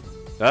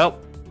 Well.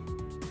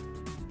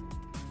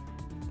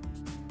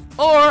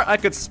 Or I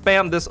could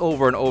spam this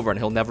over and over and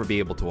he'll never be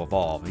able to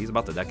evolve. He's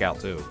about to deck out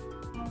too.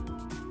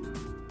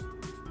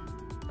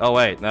 Oh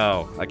wait,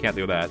 no. I can't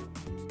do that.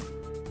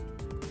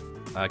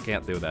 I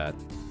can't do that.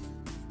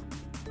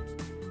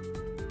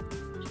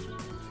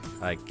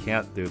 I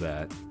can't do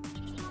that.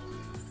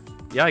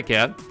 Yeah, I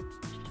can.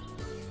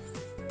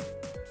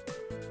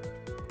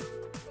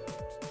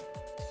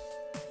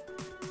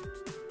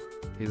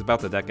 He's about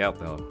to deck out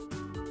though.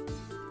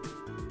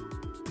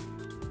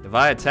 If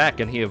I attack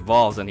and he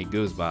evolves and he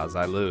Guzmas,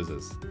 I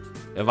loses.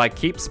 If I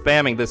keep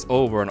spamming this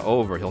over and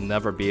over, he'll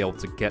never be able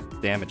to get the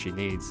damage he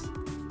needs.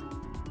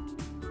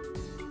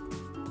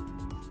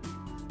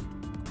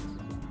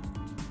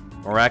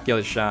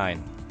 Miraculous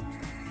Shine.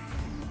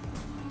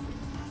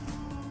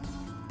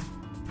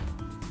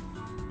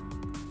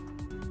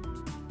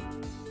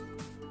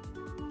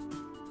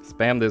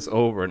 Spam this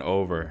over and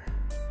over.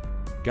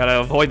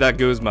 Gotta avoid that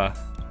Guzma.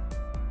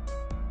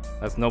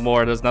 That's no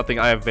more. There's nothing.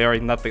 I have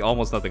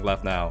almost nothing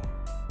left now.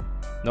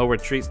 No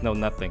retreats, no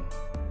nothing.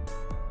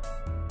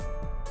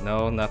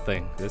 No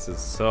nothing. This is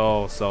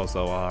so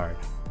hard.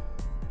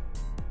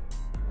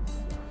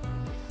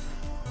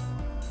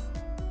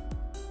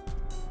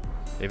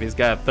 If he's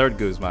got a third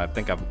Guzma, I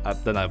think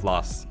then I've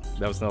lost.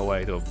 There was no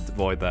way to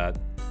avoid that.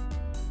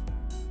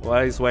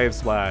 Wise Wave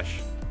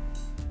Splash.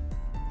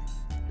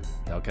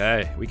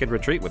 Okay, we can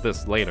retreat with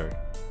this later.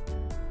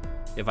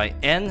 If I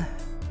N,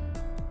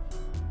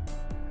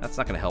 that's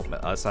not gonna help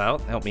us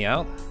out. Help me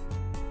out.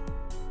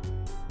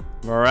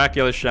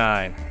 Miraculous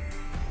Shine.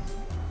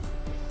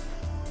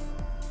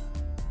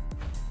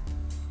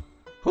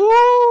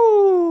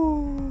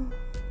 Whoo!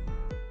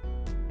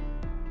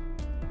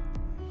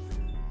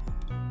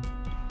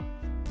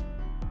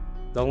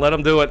 Don't let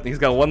him do it. He's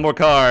got one more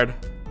card.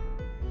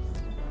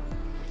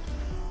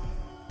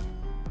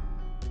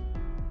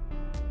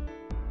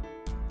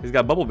 He's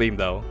got Bubble Beam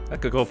though.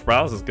 That could go for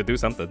paralysis, could do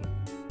something.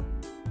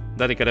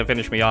 Then he could have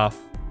finished me off.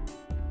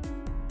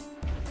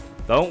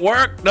 Don't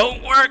work!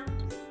 Don't work!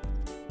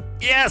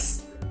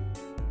 Yes!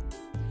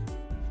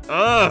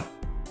 Ugh!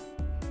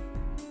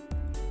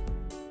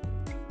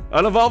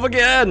 Unevolve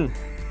again!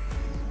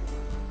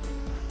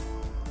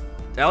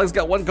 Alex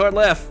got one card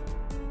left.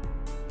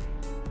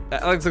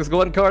 Alex has got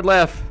one card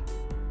left.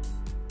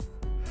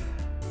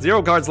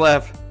 0 cards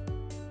left.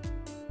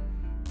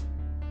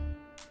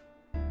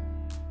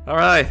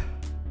 Alright.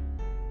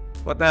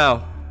 What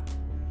now?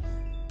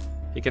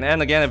 He can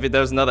end again if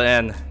there's another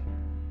end.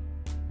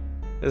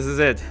 This is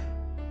it.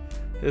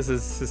 This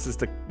is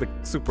the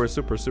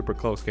super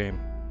close game.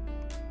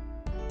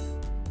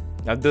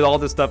 I did all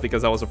this stuff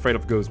because I was afraid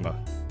of Guzma.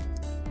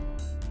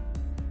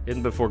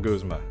 In before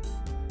Guzma.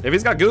 If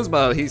he's got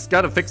Guzma, he's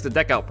got to fix the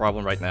deck out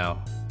problem right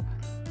now.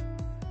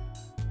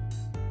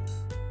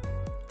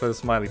 Put a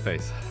smiley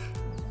face.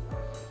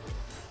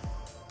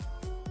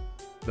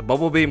 The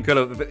Bubble Beam could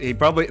have. The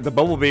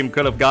Bubble Beam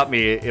could have got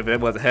me if it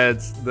was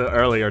heads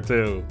earlier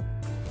too.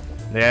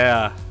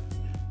 Yeah,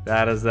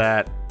 that is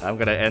that. I'm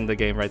gonna end the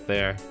game right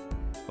there.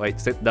 Wait,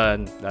 sit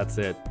done. That's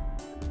it.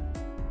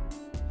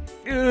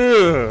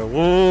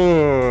 Whoa.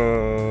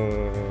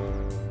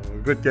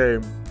 Good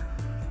game.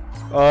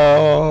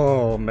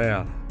 Oh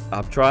man,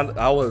 I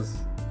was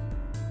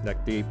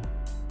neck deep,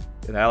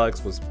 and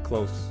Alex was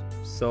close.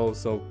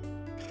 So.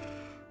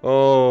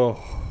 Oh.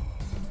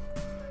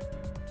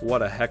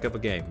 What a heck of a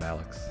game,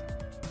 Alex.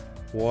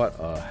 What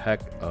a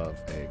heck of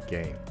a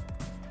game.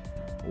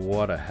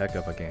 What a heck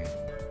of a game.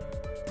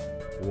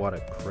 What a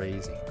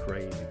crazy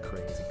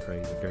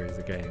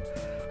game.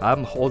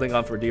 I'm holding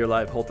on for dear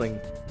life, hoping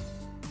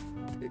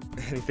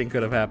anything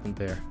could have happened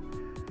there.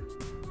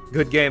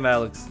 Good game,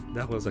 Alex.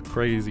 That was a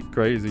crazy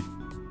game.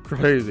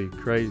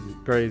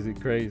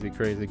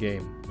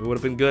 It would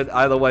have been good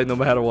either way, no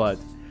matter what.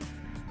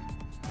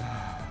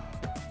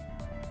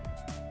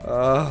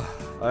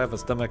 I have a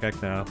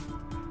stomachache now.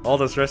 All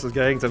the stress is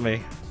getting to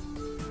me.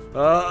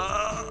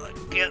 I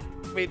can't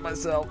beat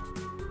myself.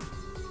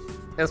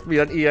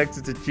 Espeon EX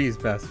is a cheese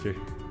pasture.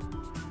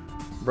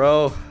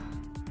 Bro,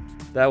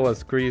 that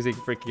was crazy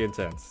freaking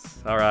intense.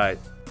 Alright,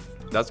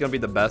 that's gonna be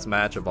the best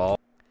match of all.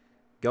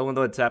 Going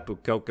to Tapu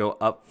Koko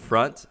up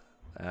front.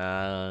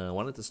 I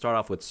wanted to start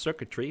off with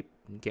Xurkitree.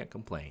 Can't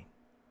complain.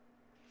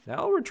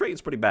 Now retreat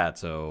is pretty bad,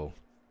 so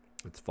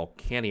it's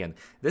Volcanion.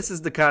 This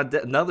is the kind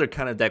of another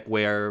kind of deck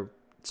where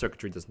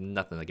Xurkitree does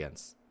nothing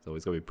against. So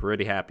he's going to be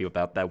pretty happy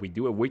about that. We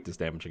do have weakness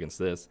damage against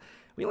this.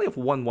 We only have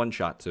one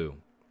shot too.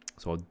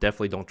 So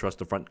definitely don't trust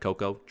the front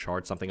Koko.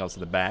 Charge something else in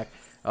the back.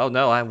 Oh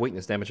no, I have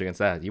weakness damage against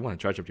that. You want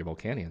to charge up your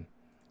Volcanion.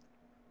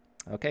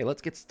 Okay,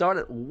 let's get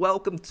started.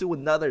 Welcome to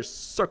another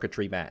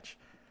Xurkitree match.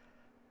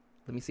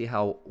 Let me see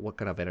what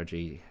kind of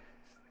energy.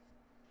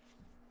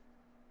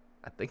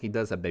 I think he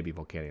does have Baby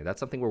Volcanion. That's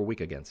something we're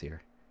weak against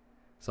here.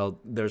 So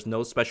there's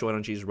no special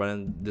energies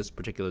running this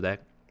particular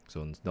deck.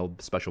 So no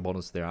special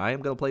bonus there. I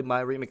am going to play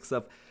my remix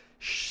of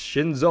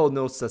Shinzo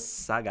no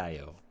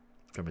Sasagayo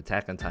from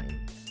Attack on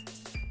Titan.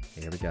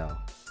 Here we go.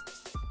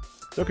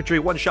 Xurkitree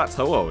one-shots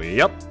Ho-Oh.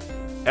 Yep.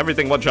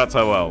 Everything one-shots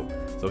Ho-Oh.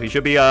 So he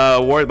should be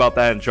worried about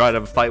that and try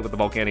to fight with the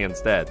Volcanion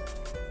instead.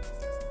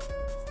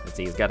 Let's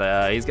see. He's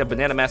got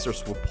Banana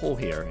Master's pull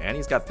here. And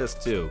he's got this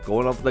too.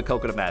 Going over the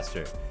Coconut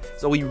Master.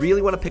 So we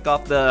really want to pick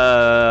off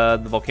the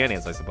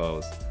Volcanions, I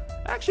suppose.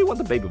 I actually want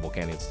the Baby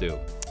Volcanions too.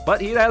 But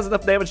he has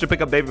enough damage to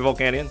pick up Baby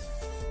Volcanion.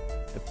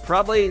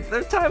 There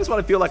are times when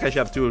I feel like I should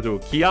have two.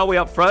 Kiawe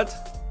up front.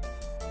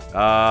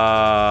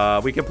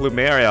 We can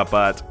Plumeria,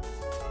 but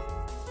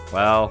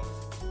well,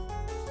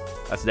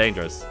 that's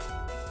dangerous.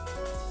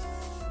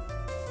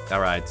 All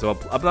right, so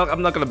I'm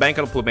not gonna bank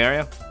on a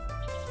Plumeria.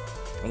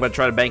 I'm gonna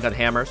try to bank on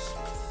hammers.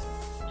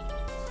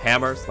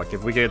 Hammers, like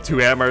if we get 2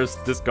 hammers,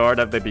 discard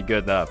that, they'd be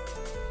good enough.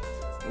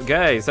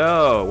 Okay,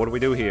 so what do we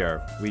do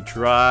here? We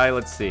try.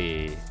 Let's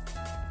see.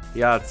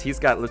 Yeah, he's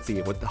got, let's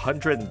see, with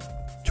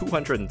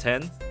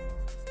 210.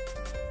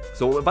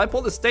 So if I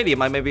pull the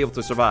Stadium, I may be able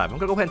to survive. I'm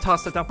going to go ahead and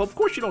toss that down. But of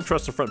course you don't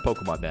trust the front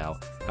Pokemon now.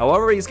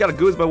 However, he's got a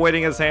Guzma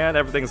waiting in his hand.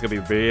 Everything's going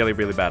to be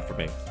really bad for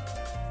me.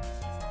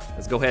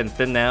 Let's go ahead and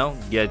thin now.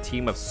 Get a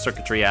team of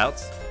Xurkitree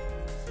outs.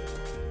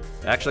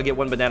 Actually get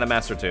 1 Banana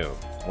Master too.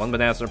 1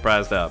 Banana Master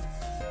prized up.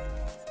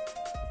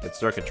 Get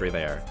Xurkitree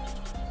there.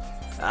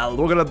 We're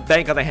going to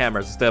bank on the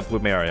hammers instead of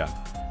Plumeria.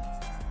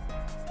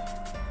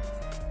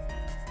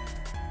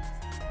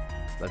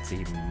 Let's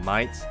see, he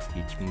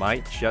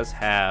might just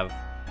have...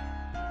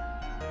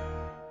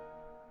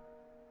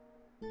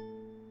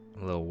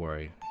 I'm a little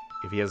worried.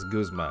 If he has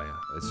Guzma,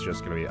 it's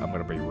just gonna be, I'm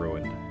gonna be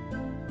ruined.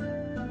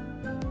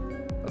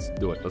 Let's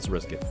do it, let's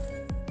risk it.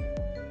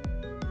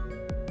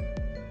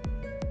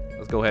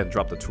 Let's go ahead and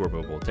drop the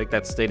turbo. We'll take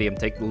that stadium,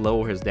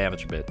 lower his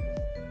damage a bit.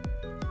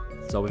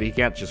 So if he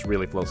can't just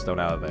really float stone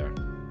out of there.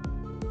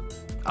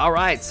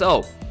 Alright,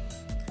 so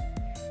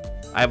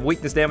I have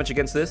weakness damage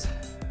against this.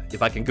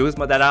 If I can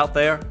Guzma that out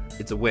there,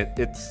 it's a win.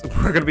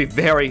 We're gonna be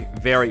very,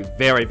 very,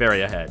 very,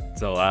 very ahead.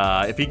 So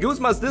if he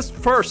Guzmas this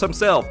first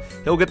himself,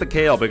 he'll get the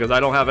KO because I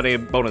don't have any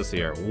bonus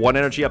here. 1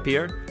 energy up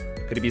here.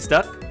 Could he be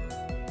stuck?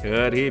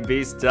 Could he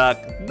be stuck?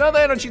 Another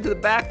energy to the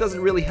back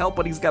doesn't really help,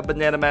 but he's got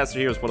Banana Master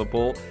Heroes for the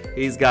pull.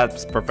 He's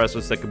got Professor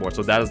Sycamore,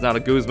 so that is not a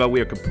Guzma. We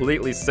are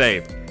completely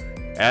safe.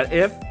 And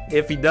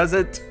if he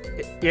doesn't,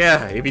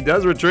 yeah, if he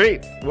does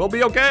retreat, we'll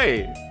be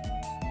okay.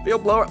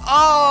 Field blower.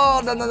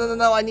 Oh,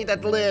 no, I need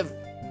that to live.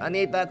 I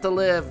need that to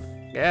live.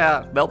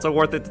 Yeah, belts are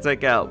worth it to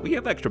take out. We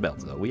have extra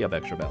belts, though. We have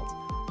extra belts.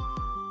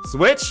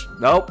 Switch?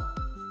 Nope.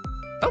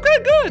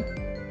 Okay, good.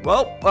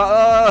 Well,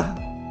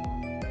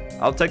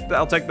 I'll take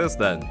this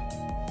then.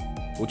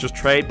 We'll just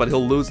trade, but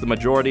he'll lose the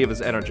majority of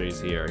his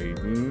energies here.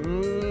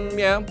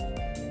 Yeah.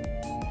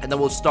 And then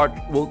we'll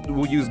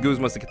use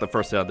Guzmas to get the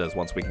first hit on this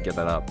once we can get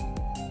that up.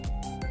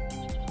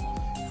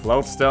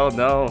 Float stone,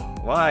 no.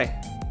 Why?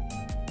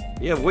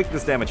 You have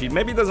weakness damage.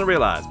 Maybe he doesn't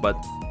realize, but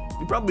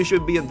we probably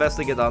should be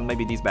investing it on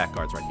maybe these back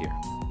cards right here.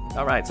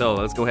 Alright, so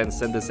let's go ahead and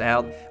send this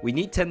out. We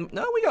need 10.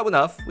 No, we got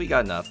enough. We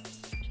got enough.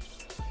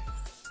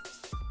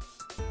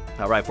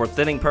 Alright, for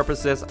thinning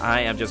purposes,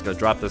 I am just going to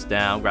drop this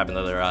down, grab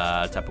another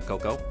Tapu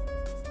Koko.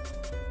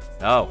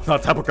 Oh,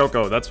 not Tapu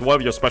Koko. That's one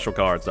of your special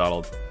cards,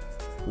 Donald.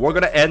 We're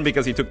going to end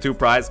because he took 2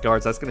 prize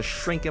cards. That's going to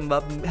shrink him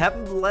up, have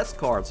him less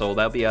cards, so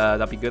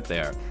that'll be good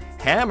there.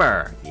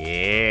 Hammer.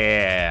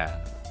 Yeah.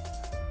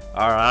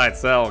 Alright,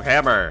 so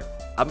Hammer.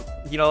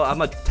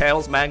 I'm a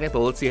Tails magnet, but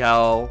let's see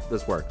how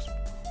this works.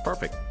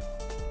 Perfect.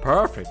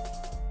 Perfect.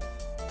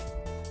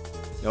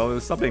 You know,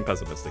 stop being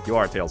pessimistic. You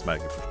are a Tails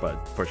magnet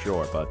for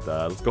sure, but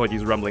let's go ahead and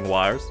use Rumbling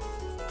Wires.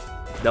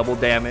 Double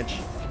damage.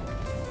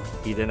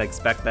 He didn't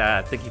expect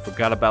that. I think he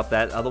forgot about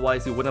that.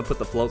 Otherwise, he wouldn't have put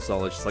the float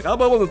stone. It's just like,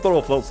 I'm able to throw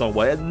a float stone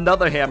away.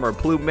 Another hammer.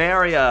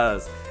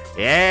 Plumerias.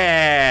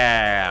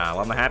 Yeah.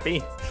 Well, I'm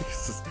happy.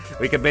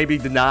 We can maybe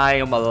deny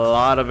him a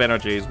lot of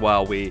energies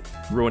while we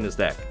ruin his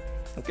deck.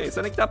 Okay,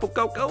 sending Tapu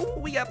Koko.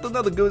 We have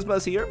another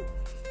Guzmas here.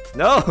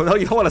 No,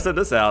 you don't want to send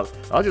this out.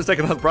 I'll just take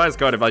another prize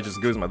card if I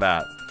just Guzma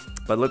that.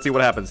 But let's see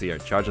what happens here.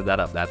 Charging that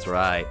up. That's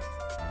right.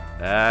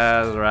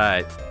 That's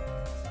right.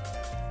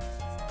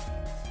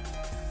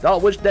 Doll,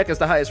 which deck is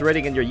the highest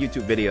rating in your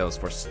YouTube videos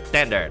for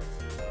standard?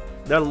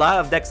 There are a lot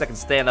of decks that can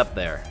stand up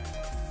there.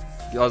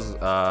 Because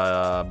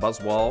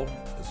Buzzwole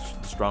is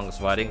the strongest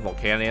fighting.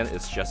 Volcanion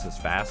is just as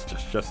fast,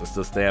 just as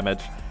this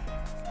damage.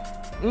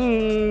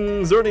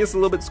 Xurkitree is a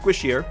little bit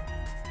squishier,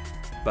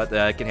 but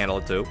I can handle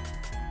it too.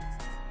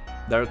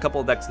 There are a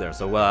couple of decks there,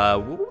 so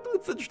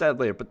we'll finish that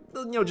later. But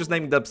just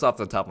naming them off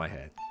the top of my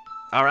head.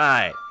 All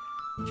right,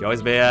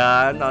 Choice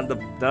Band on the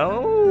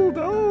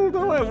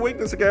don't have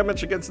weakness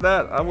damage against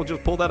that. I will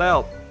just pull that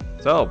out.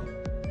 So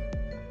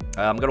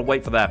I'm gonna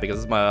wait for that because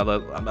this is my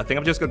other. I think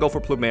I'm just gonna go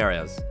for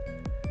Plumerias.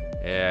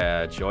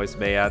 Yeah, Choice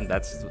Band.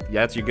 That's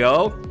you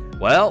go.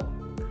 Well,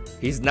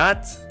 he's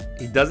not.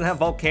 He doesn't have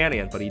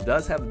Volcanion, but he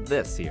does have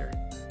this here.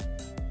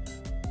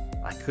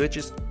 I could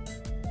just.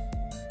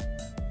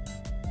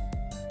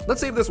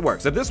 Let's see if this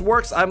works. If this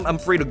works, I'm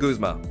free to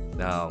Guzma.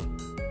 No.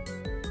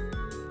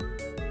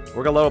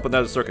 We're gonna load up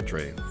another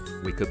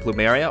Xurkitree. We could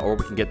Plumeria, or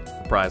we can get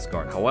the prize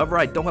card. However,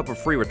 I don't have a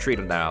free retreat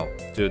now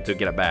to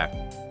get it back.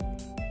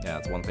 Yeah,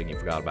 that's one thing you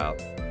forgot about.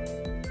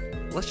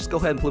 Let's just go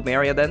ahead and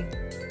Plumeria then.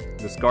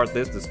 Discard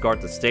this,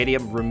 discard the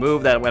stadium,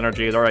 remove that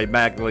energy. It already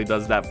magically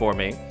does that for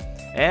me.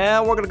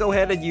 And we're gonna go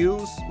ahead and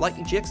use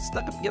Lightning GX.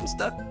 Get him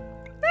stuck.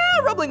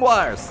 Rumbling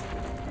Wires.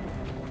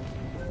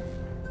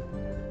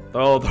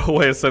 Oh, throw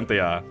away a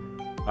Cynthia.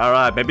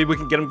 Alright, maybe we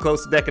can get him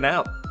close to decking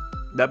out.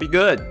 That'd be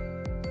good.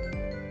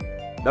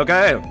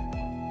 Okay.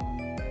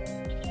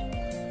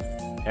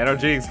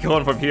 Energy's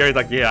going from here. He's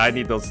like, yeah, I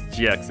need those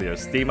GX here.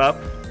 Steam up.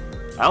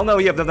 I don't know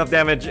if you have enough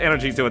damage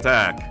energy to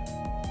attack.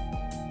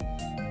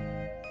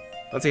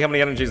 Let's see how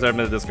many energies are in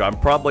the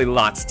discard. Probably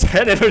lots.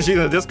 10 energies in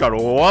the discard.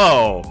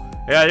 Whoa.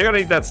 Yeah, you're gonna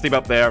need that steam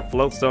up there.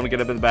 Float stone to get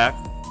him in the back.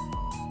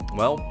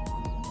 Well,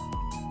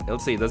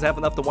 let's see. Does it have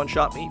enough to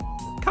one-shot me?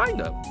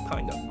 Kind of.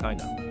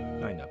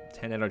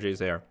 10 energies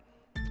there.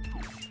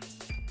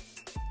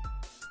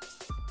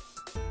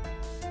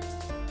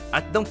 I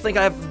don't think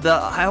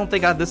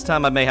this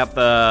time I may have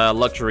the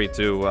luxury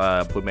to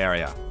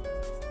Plumeria.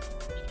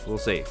 We'll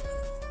see.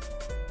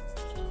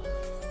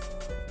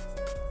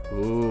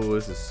 Ooh,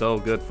 this is so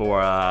good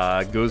for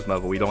Guzma,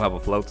 but we don't have a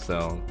float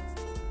stone.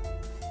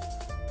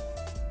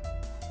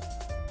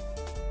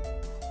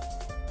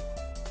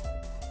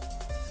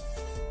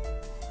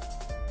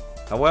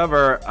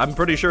 However, I'm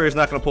pretty sure he's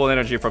not going to pull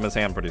energy from his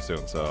hand pretty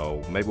soon,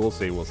 so maybe we'll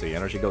see.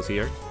 Energy goes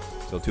here.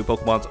 So 2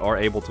 Pokemons are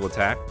able to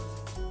attack.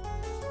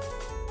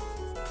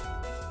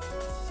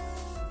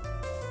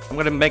 I'm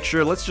gonna make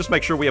sure, let's just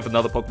make sure we have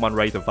another Pokemon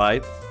ready to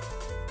fight.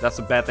 That's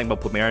the bad thing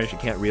about Plumerian, she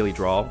can't really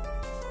draw.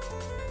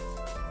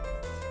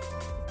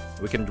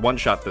 We can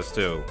one-shot this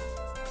too.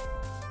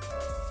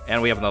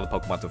 And we have another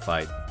Pokemon to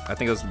fight. I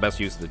think that's the best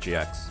use of the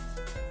GX.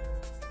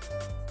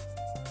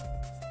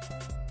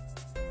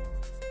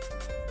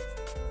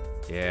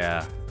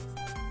 Yeah.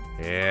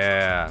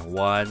 Yeah.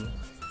 1,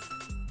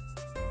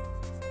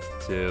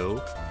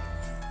 2,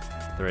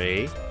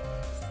 3.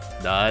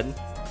 Done.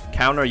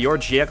 Counter your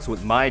GX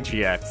with my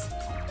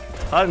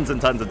GX. Tons and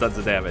tons and tons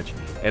of damage.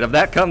 And if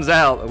that comes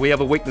out, we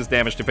have a weakness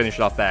damage to finish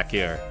it off back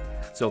here.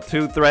 So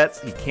 2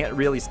 threats, you can't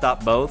really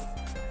stop both.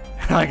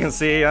 I can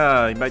see, you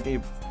might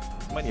need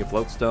a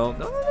float stone.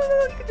 No,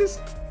 you can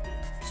just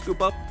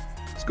scoop up.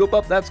 Scoop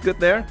up, that's good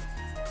there.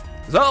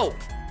 So,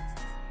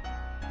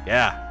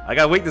 yeah, I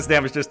got weakness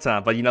damage this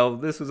time, but you know,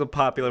 this was a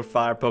popular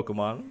fire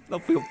Pokemon.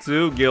 Don't feel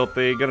too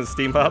guilty, gonna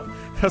steam up.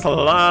 There's a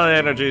lot of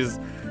energies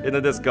in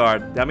the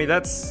discard. I mean,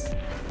 that's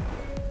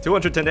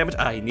 210 damage.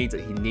 Ah, he needs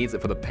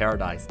it for the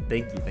Paradise.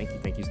 Thank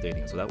you,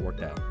 Stadium. So that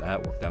worked out.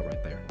 That worked out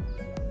right there.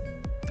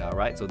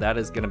 Alright, so that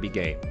is going to be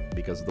game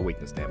because of the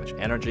weakness damage.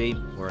 Energy,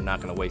 we're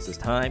not going to waste this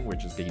time. We're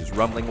just going to use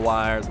Rumbling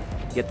Wires,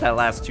 get that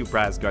last 2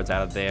 prize guards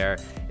out of there.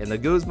 And the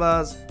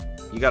Guzmas,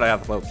 you got to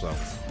have float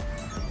zones.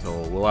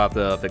 So we'll have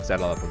to fix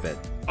that up a bit.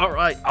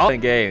 Alright, all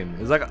in game.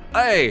 It's like,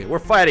 hey, we're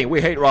fighting. We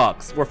hate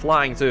rocks. We're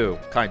flying too.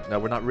 No,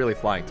 we're not really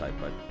flying type,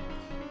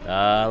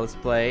 but let's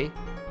play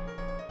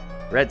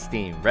Red's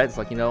team. Red's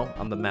like, you know,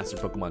 I'm the master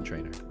Pokemon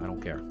trainer. I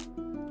don't care.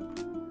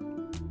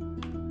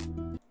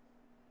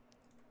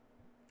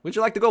 Would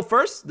you like to go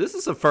first? This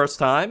is the first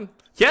time.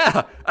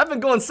 Yeah, I've been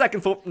going second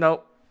for...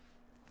 No.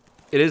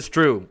 It is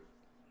true.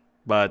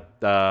 But,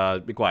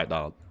 be quiet,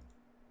 Donald.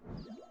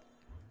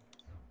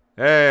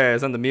 Hey,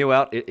 send the Mew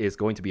out. It is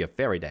going to be a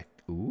fairy deck.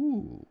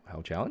 Ooh,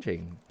 how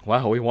challenging.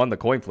 Wow, we won the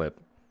coin flip.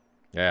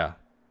 Yeah.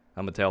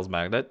 I'm a Tails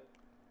Magnet.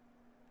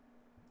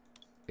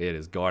 It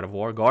is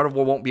Gardevoir.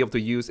 Gardevoir won't be able to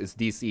use its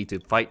DC to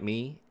fight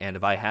me. And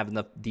if I have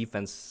enough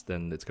defense,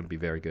 then it's going to be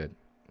very good.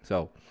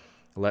 So...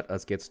 let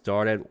us get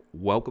started.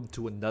 Welcome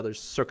to another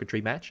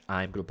Xurkitree match.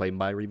 I'm going to play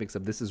my remix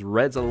of This Is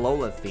Red's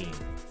Alola theme.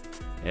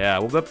 Yeah,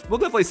 we'll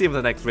definitely see him in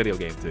the next video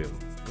game too.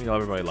 You know,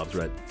 everybody loves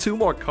Red. 2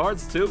 more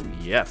cards too?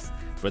 Yes.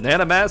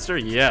 Banana Master?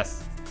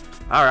 Yes.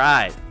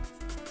 Alright.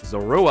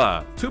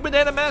 Zorua. 2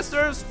 Banana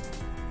Masters?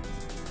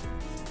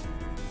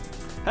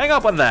 Hang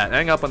up on that.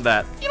 Hang up on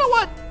that. You know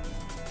what?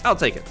 I'll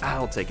take it.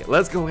 I'll take it.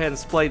 Let's go ahead and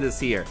play this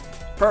here.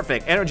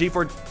 Perfect. Energy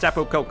for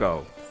Tapu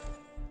Koko.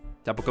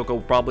 Tapu Koko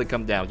will probably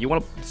come down. You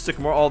want to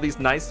sycamore all these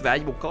nice,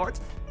 valuable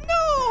cards?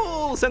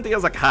 No!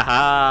 Cynthia's like,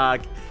 haha,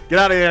 get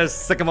out of here,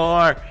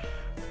 Sycamore.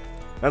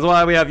 That's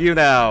why we have you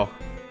now.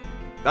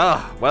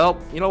 Ah, well,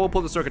 you know, we'll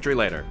pull the Xurkitree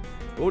later.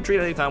 We'll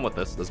treat any time with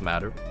this, doesn't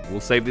matter.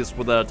 We'll save this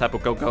for the Tapu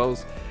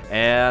Kokos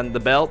and the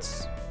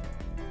belts.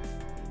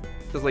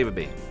 Just leave it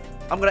be.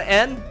 I'm gonna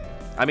end.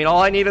 I mean,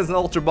 all I need is an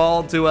Ultra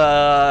Ball to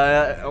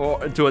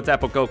a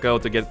Tapu Koko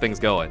to get things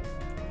going.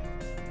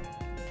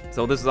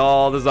 So this is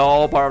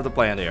all part of the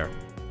plan here.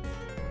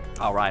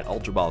 Alright,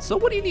 Ultra Ball. So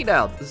what do you need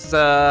now? This is,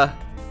 I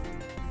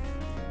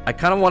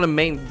kind of want to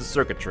main the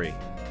Xurkitree.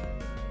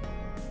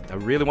 I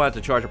really wanted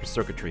to charge up a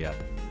Xurkitree up.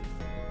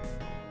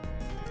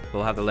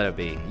 We'll have to let it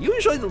be.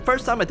 Usually the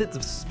first time I did the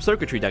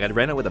Xurkitree deck, I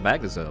ran it with a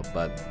Magnezone,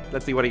 but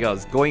let's see what he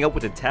goes. Going up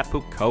with a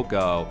Tapu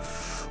Koko.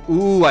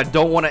 Ooh, I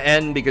don't want to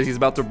end because he's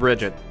about to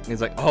bridge it.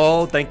 He's like,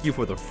 oh, thank you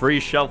for the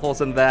free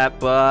shuffles and that,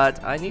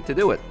 but I need to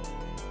do it.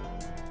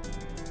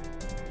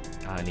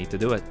 I need to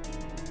do it.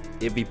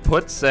 If he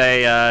puts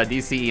a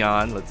DCE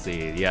on, let's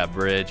see, yeah,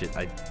 bridge it.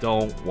 I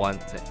don't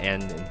want to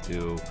end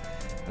into...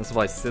 That's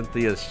why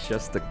Cynthia's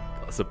just a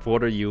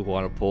supporter you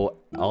want to pull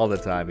all the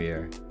time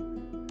here.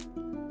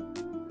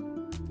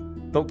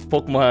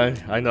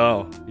 Pokemon, I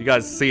know. You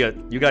guys see it.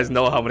 You guys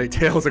know how many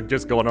tails are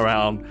just going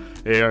around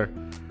here.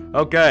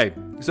 Okay,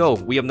 so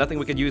we have nothing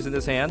we can use in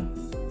this hand.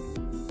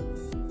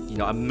 You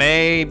know, I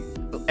may...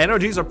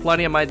 Energies are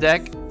plenty in my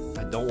deck.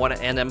 I don't want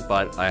to end them,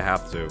 but I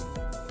have to.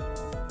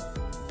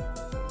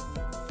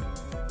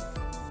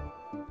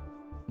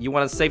 You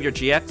want to save your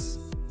GX?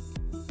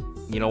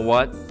 You know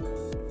what?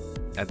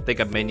 I think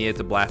I may need it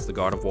to blast the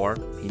Gardevoir.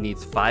 He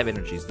needs 5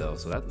 energies though,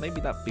 so that may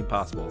not be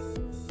possible.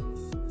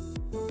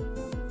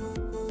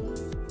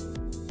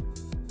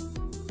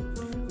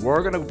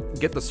 We're gonna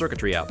get the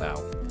Xurkitree out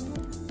now.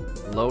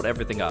 Load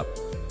everything up.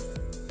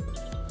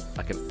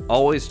 I can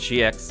always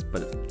GX,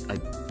 but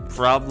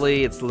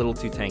it's a little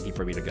too tanky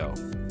for me to go.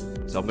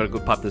 So I'm gonna go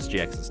pop this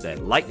GX instead.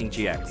 Lightning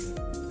GX.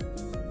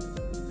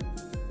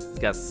 It's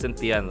got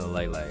Cynthia and the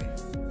Lele.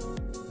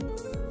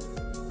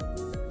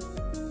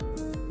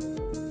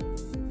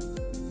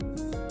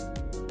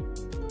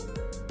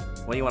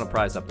 What do you want to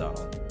prize up,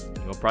 Donald?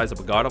 You want to prize up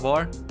a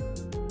Gardevoir?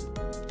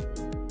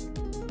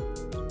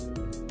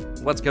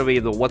 What's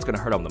gonna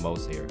hurt him the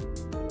most here?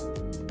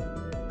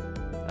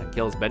 That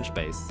kills bench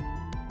space.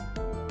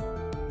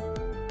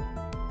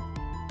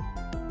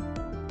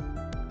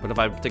 But if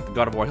I take the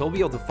Gardevoir, he'll be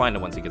able to find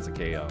it once he gets a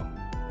KO.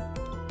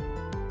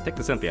 Take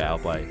the Cynthia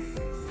outplay.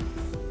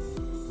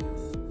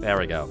 There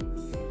we go.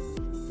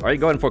 Are you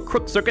going for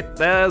Crook Circuit?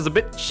 That's a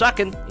bit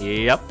shocking.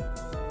 Yep.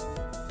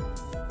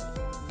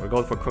 We're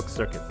going for Crook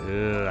Circuit.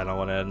 Ugh, I don't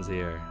want ends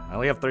here. I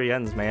only have 3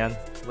 ends, man.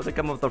 Will they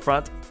come up the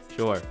front?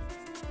 Sure.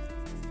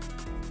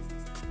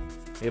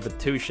 We have a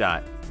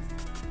 2-shot.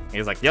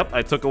 He's like, yep,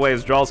 I took away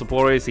his draw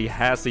supporters. He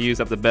has to use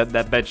up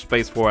that bench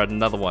space for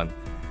another one.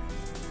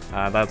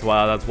 That's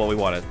what we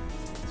wanted.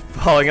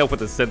 Following up with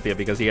the Cynthia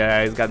because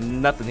he's got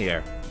nothing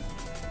here.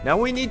 Now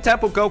we need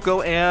Tapu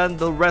Koko and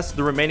the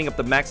remaining of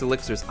the max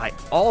elixirs. I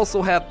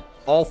also have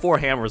all 4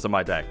 hammers in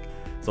my deck.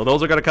 So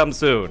those are going to come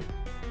soon.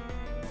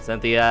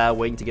 Cynthia,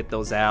 waiting to get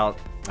those out.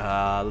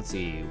 Let's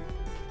see.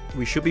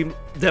 We should be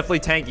definitely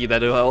tanky.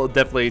 That'll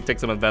definitely take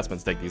some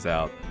investments to take these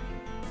out.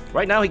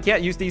 Right now he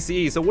can't use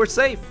DCE, so we're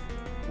safe.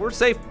 We're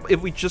safe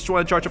if we just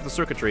want to charge up the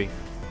Xurkitree.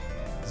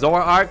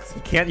 Zoroark, he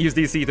can't use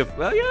DC to...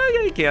 Well,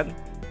 yeah, he can.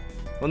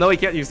 Well, no, he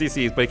can't use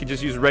DCs, but he can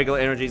just use regular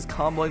energies.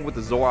 Comboing with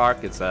the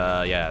Zoroark, it's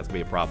yeah, it's gonna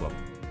be a problem.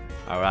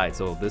 Alright,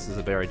 so this is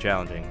a very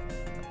challenging.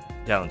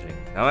 Now,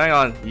 hang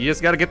on. You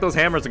just gotta get those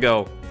hammers to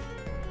go.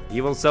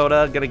 Evil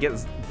Soda gonna get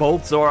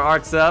both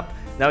Zoroarks up.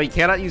 Now, he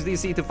cannot use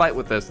DC to fight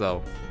with this,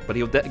 though. But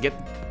he's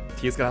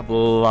gonna have a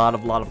lot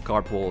of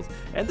card pulls.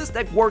 And this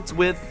deck works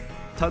with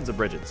tons of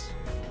bridges.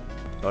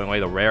 Throwing away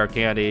the rare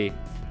candy.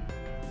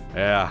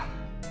 Yeah.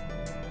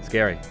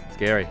 Scary.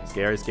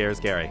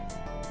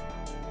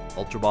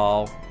 Ultra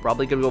Ball.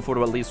 Probably gonna go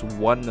for at least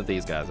one of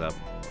these guys up.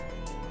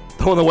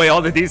 Throwing away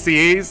all the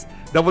DCEs.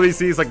 Double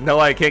DCEs like, no,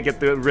 I can't get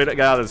rid of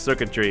the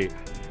Xurkitree.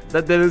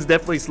 That is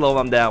definitely slowing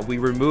them down. We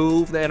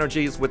remove the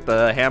energies with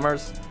the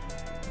hammers.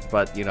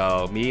 But, you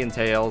know, me and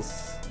Tails.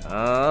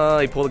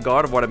 He pulled a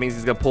Gardevoir. That means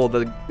he's gonna pull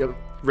the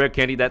rare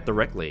candy that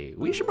directly.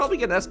 We should probably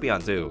get an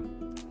Espeon too.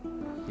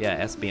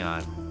 Yeah,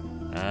 Espeon.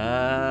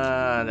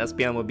 An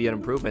Espeon would be an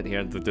improvement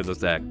here to this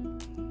deck.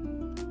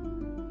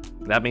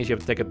 That means you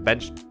have to take a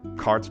bench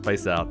card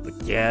space out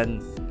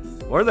again.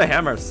 Where are the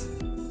hammers?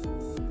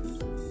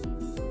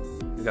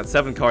 He's got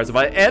 7 cards. If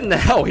I end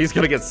now, he's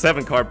gonna get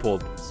 7 card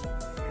pulled.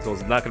 So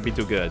it's not gonna be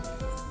too good.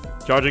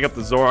 Charging up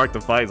the Zoroark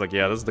to fight. He's like,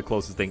 yeah, this is the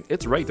closest thing.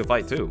 It's ready to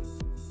fight too.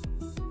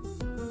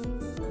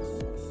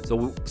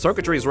 So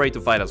Xurkitree is ready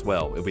to fight as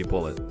well if we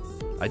pull it.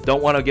 I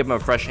don't want to give him a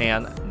fresh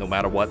hand no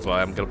matter what, so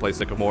I'm gonna play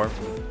Sycamore.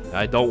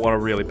 I don't want to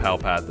really pow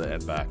pad the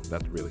end back.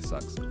 That really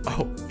sucks.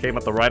 Oh, came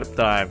at the right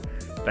time.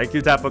 Thank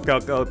you, Tapu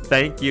Koko.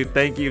 Thank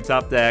you,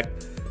 top deck.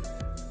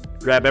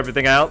 Grab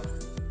everything out.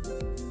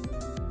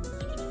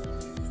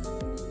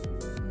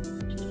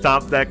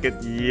 Top deck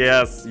it.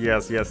 Yes.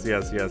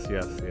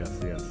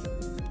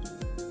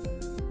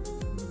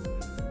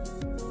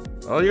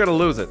 Oh, you're gonna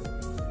lose it.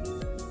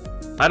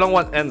 I don't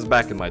want ends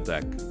back in my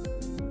deck.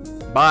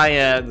 Buy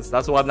ends.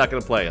 That's why I'm not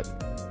gonna play it.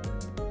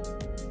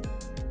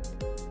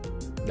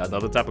 Got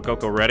another Tapu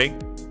Koko ready.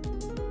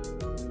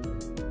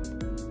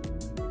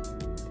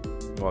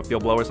 Oh, a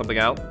field blow or something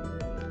out.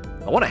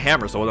 I want a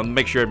hammer so it'll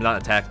make sure it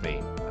not attack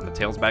me. And the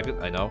tails back it.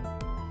 I know.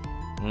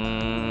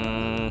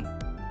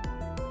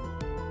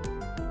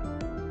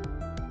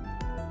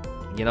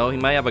 You know, he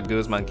might have a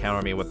Guzman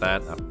counter me with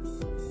that.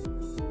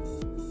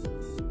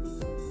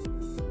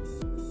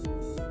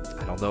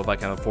 I don't know if I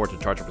can afford to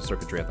charge up a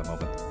Xurkitree at the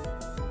moment.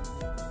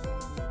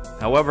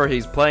 However,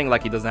 he's playing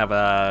like he doesn't have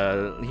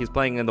a... He's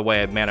playing in the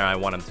manner I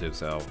want him to,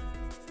 so...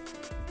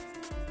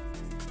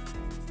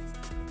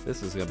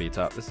 This is gonna be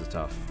tough. This is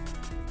tough.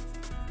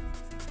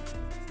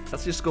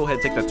 Let's just go ahead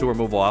and take that 2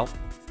 removal out.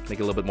 Make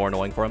it a little bit more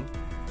annoying for him.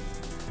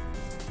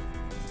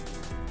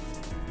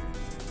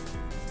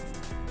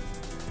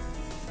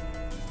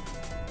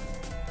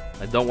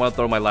 I don't want to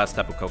throw my last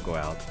Tapu Koko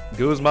out.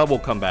 Guzma will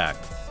come back.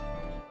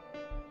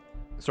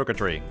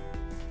 Xurkitree.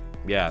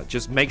 Yeah,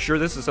 just make sure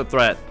this is a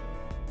threat.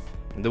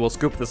 And then we'll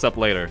scoop this up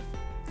later.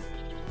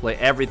 Play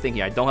everything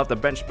here. I don't have the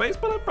bench space,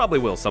 but I probably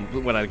will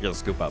when I get a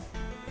scoop up.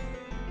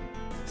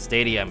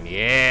 Stadium,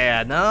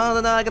 yeah. No,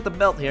 I got the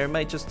belt here. It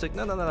might just take...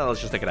 No, let's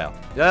just take it out.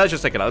 Yeah, let's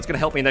just take it out. It's going to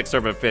help me next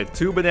server fit.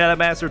 2 Banana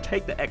Master.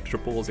 Take the extra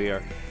pulls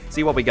here.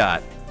 See what we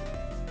got.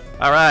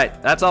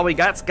 Alright, that's all we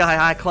got. Sky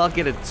High Claw,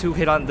 get a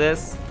 2-hit on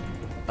this.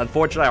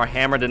 Unfortunately, our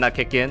hammer did not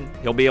kick in.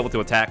 He'll be able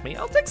to attack me.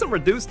 I'll take some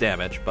reduced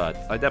damage, but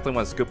I definitely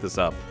want to scoop this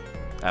up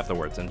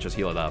afterwards and just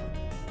heal it up.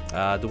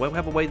 Do I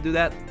have a way to do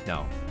that?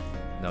 No.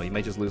 No, you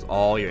may just lose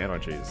all your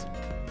energies.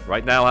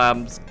 Right now,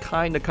 I'm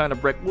kind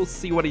of brick. We'll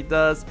see what he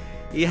does.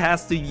 He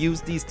has to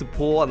use these to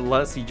pull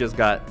unless he just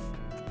got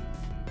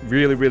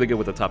really good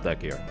with the top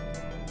deck here.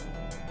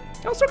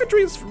 Now,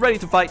 Xurkitree is ready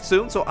to fight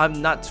soon, so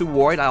I'm not too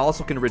worried. I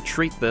also can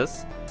retreat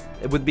this.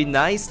 It would be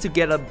nice to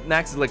get a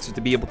max elixir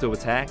to be able to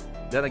attack.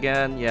 Then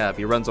again, yeah, if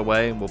he runs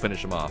away, we'll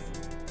finish him off.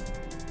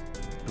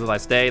 Because if I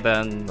stay,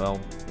 then, well,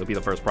 it'll be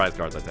the first prize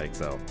cards I take,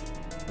 so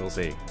we'll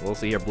see. We'll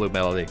see here, Blue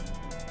Melody.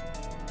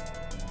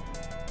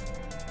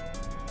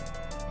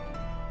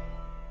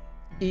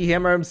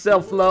 E-Hammer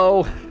himself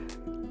low.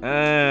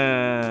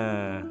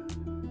 I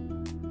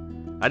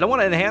don't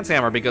want to enhance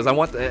hammer because I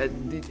want the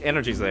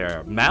energies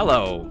there.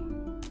 Mallow.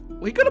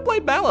 he could have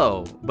played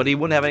Mallow, but he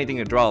wouldn't have anything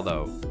to draw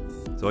though.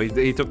 So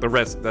he took the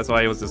risk. That's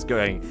why he was just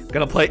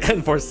gonna play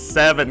N for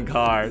 7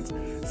 cards.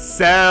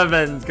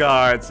 7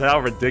 cards. How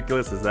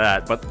ridiculous is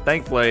that? But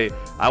thankfully,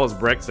 I was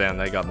bricks and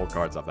they got more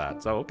cards off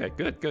that. So okay,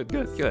 good.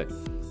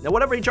 Now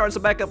whatever he charges the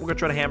backup, we're gonna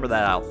try to hammer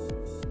that out.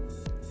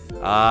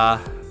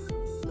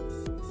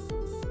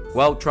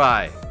 Well,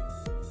 try.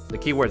 The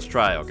keyword's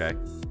try, okay?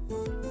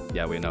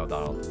 Yeah, we know,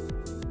 Donald.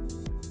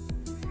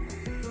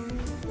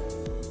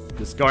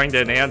 Discarding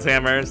the enhance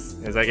hammers.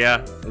 He's like, yeah,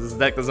 this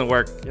deck doesn't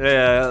work.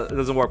 Yeah, it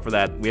doesn't work for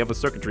that. We have a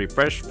Xurkitree.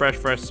 Fresh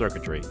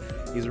Xurkitree.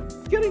 He's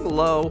getting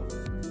low.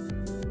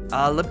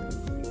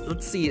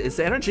 Let's see. His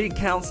energy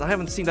counts. I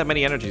haven't seen that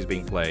many energies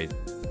being played.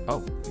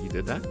 Oh, you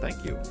did that?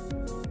 Thank you.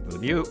 The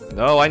Muse.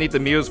 No, I need the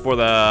Muse for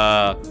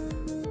the...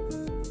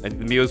 I need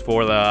the Muse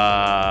for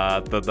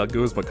the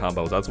Guzma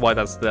combos. That's why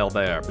that's still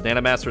there.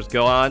 Banana Master's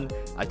gone.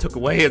 I took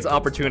away his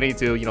opportunity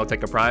to, you know,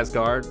 take a prize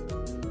card.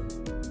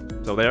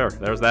 So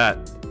there's that.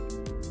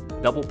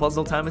 Double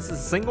puzzle time. Is this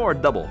a single or a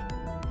double?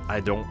 I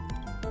do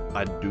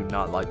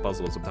not like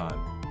puzzles of time.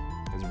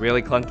 It's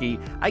really clunky.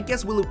 I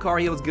guess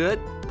Lucario is good.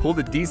 Pull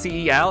the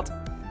DCE out.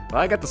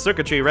 Well, I got the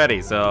Xurkitree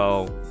ready,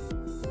 so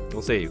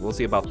we'll see. We'll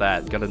see about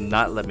that. Gonna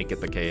not let me get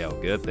the KO.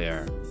 Good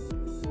there.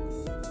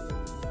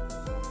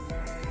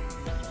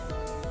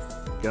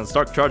 Gonna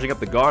start charging up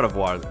the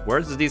Gardevoir.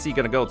 Where's the DC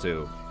gonna go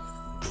to?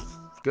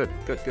 Good.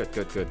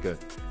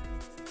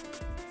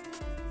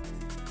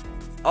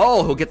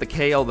 Oh, he'll get the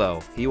KO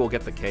though. He will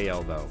get the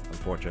KO though,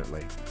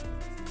 unfortunately.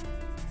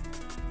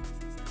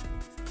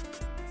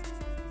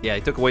 Yeah,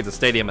 he took away the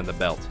stadium and the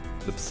belt.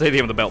 The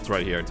stadium and the belt's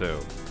right here too.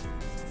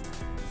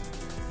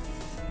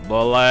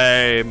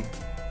 Lame.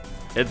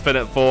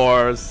 Infinite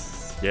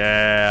Force.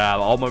 Yeah,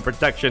 all my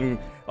protection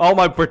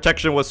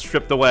was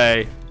stripped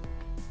away.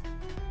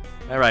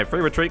 Alright,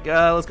 free retreat.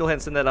 Let's go ahead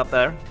and send that up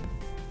there.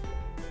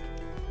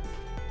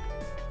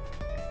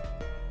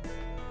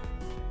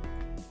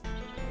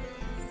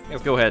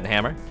 Let's go ahead and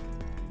hammer.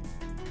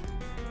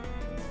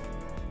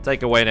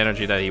 Take away an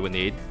energy that he would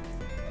need.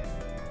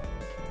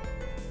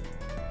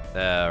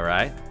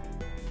 Alright.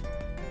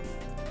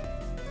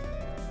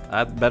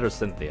 Better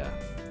Cynthia.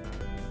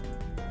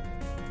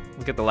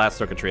 Let's get the last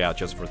Xurkitree out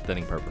just for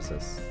thinning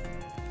purposes.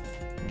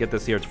 Get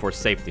this here for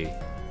safety.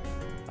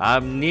 I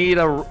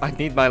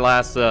need my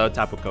last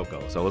Tapu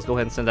Koko, so let's go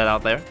ahead and send that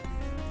out there.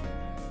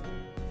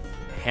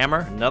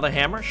 Hammer, another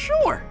hammer,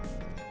 sure.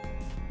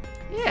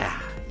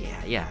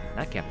 Yeah,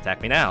 that can't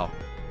attack me now.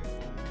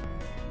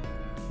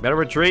 Better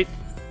retreat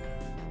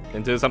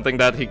into something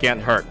that he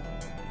can't hurt.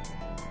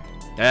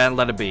 And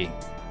let it be.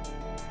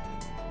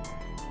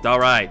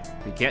 Alright,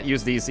 he can't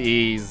use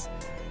DCEs.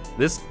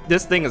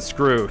 This thing is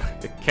screwed.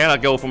 It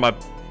cannot go for my...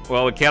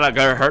 Well, it cannot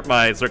hurt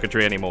my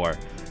Xurkitree anymore.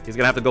 He's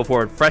gonna have to go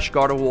for a fresh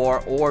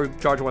Gardevoir or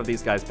charge one of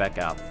these guys back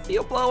out.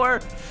 Field Blower.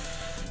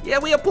 Yeah,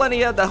 we have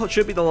plenty of that.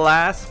 Should be the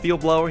last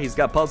Field Blower. He's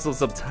got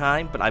Puzzles of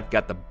Time, but I've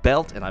got the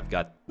belt and I've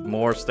got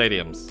more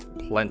stadiums.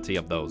 Plenty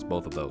of those,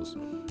 both of those.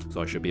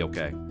 So I should be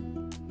okay.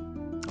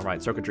 Alright,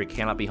 Xurkitree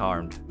cannot be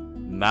harmed.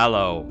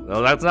 Mallow.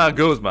 No, that's not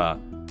Guzma.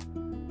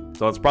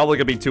 So it's probably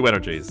gonna be 2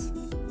 energies.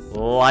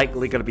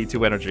 Likely gonna be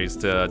 2 energies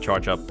to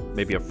charge up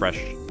maybe a fresh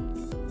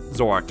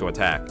Zoroark to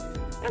attack.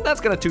 And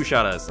that's gonna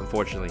 2-shot us,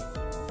 unfortunately.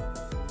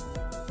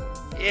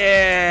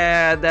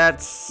 Yeah,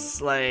 that's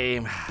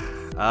lame.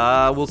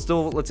 We'll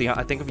still, let's see,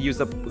 I think I've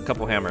used up a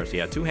couple hammers.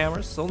 Yeah, 2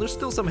 hammers. So there's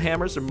still some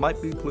hammers. There might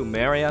be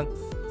Plumeria.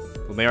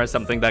 Plumeria is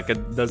something that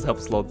does help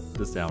slow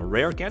this down.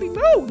 Rare candy?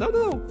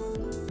 No.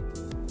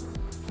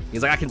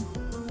 He's like, I can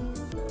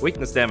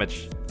weakness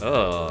damage.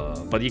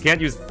 But you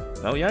can't use,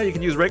 oh yeah, you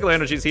can use regular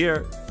energies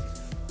here.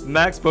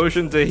 Max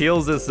potion to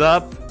heals this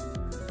up.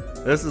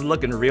 This is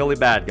looking really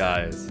bad,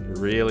 guys.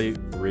 Really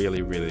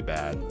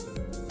bad.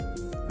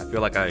 I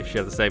feel like I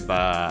should have saved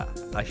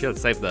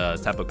the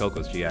Tapu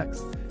Koko's GX.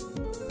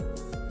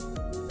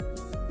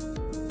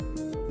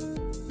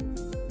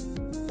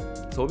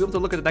 So we'll be able to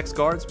look at the next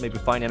cards, maybe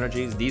find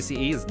energies.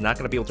 DCE is not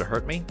going to be able to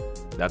hurt me.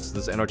 That's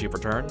this energy for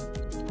turn.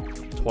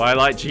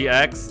 Twilight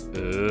GX.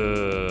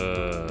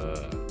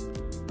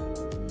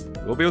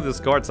 We'll be able to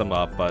discard some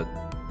off, but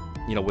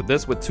you know,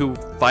 with 2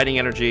 fighting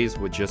energies,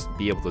 would just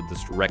be able to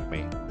distract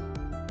me.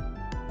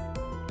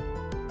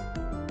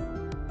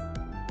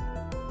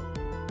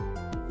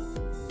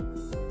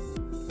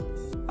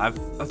 I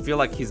feel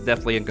like he's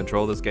definitely in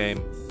control of this game.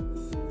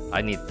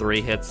 I need 3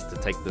 hits to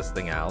take this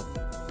thing out.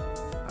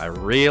 I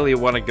really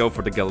want to go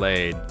for the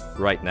Gallade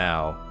right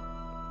now.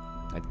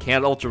 I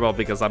can't Ultra Ball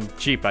because I'm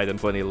cheap. I didn't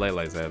put any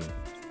Lele's in.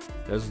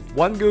 There's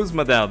 1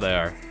 Guzma down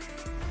there.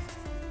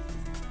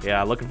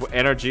 Yeah, looking for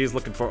energies,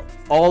 looking for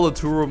all the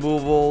 2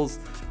 removals.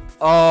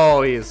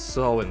 Oh, he is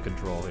so in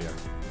control here.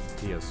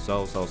 He is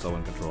so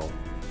in control.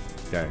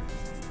 Okay.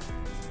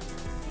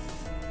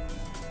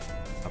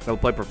 I'm gonna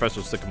play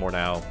Professor Sycamore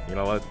now. You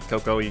know what,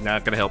 Coco, you're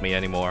not gonna help me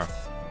anymore.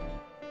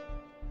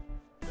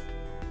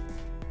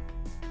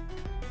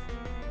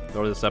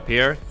 Throw this up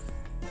here.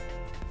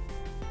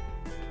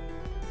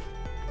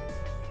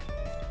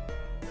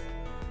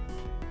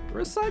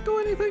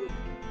 Recycle anything?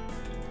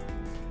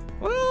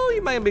 Well,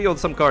 you might be able,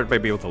 some cards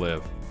might be able to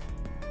live.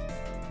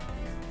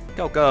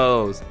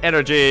 Cocos,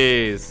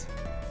 energies.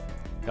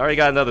 I already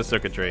got another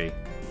Xurkitree.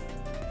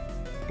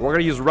 We're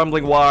gonna use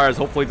Rumbling Wires,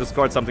 hopefully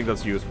discard something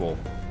that's useful.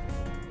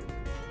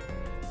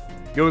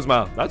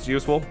 Guzma, that's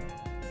useful.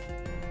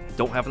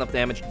 Don't have enough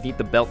damage, need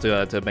the belt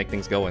to make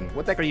things going.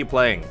 What deck are you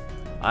playing?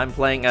 I'm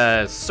playing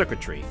a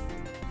Xurkitree.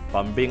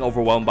 I'm being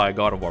overwhelmed by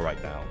Gardevoir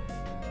right now.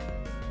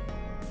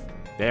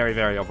 Very,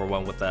 very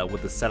overwhelmed with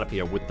the setup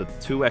here, with the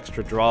 2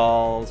 extra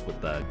draws, with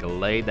the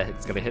Gallade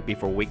that's gonna hit me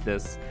for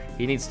weakness.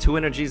 He needs 2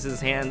 energies in his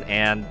hand,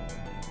 and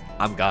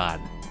I'm gone.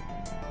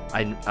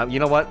 You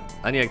know what?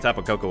 I need a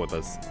Tapu Koko with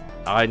this.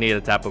 I need a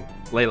Tapu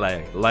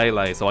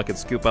Lele, so I can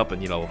scoop up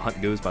and, you know, hunt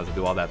Goosebumps and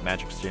do all that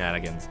magic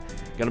shenanigans.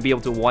 Gonna be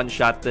able to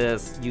one-shot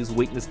this, use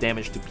weakness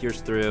damage to pierce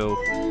through.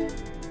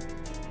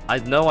 I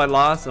know I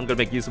lost. I'm gonna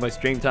make use of my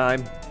stream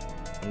time.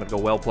 I'm gonna go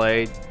well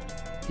played.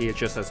 He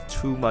just has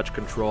too much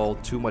control,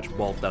 too much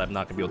bulk that I'm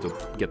not gonna be able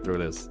to get through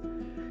this.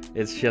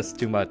 It's just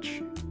too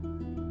much.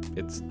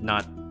 It's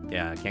not.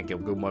 Yeah, I can't get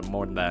more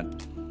than that.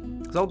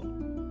 So,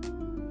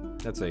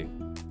 let's see.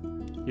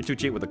 You're too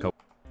cheap with the code.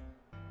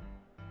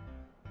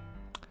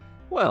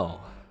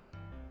 Well,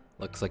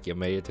 looks like you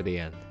made it to the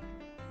end.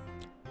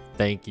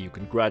 Thank you,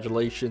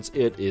 congratulations.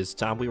 It is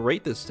time we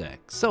rate this deck.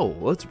 So,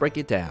 let's break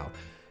it down.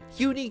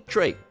 Unique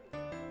trait.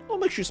 What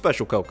makes you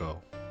special,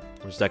 Coco?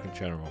 Or this deck in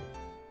general?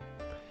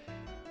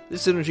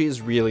 This synergy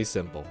is really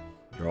simple.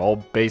 You're all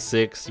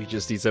basics, you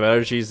just need some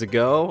energies to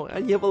go,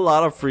 and you have a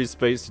lot of free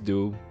space to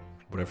do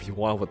whatever you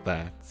want with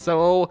that.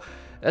 So,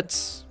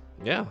 that's,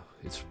 yeah,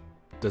 it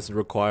doesn't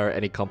require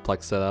any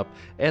complex setup,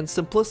 and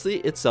simplicity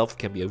itself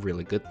can be a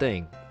really good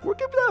thing. We're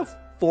giving it a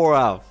 4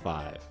 out of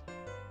 5.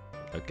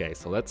 Okay,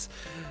 so that's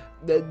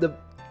the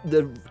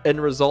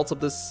end results of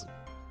this.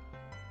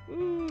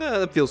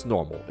 It feels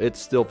normal. It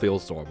still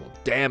feels normal.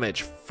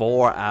 Damage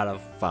 4 out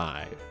of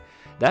 5.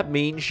 That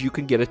means you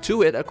can get a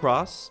 2-hit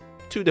across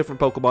 2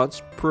 different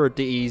Pokemons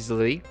pretty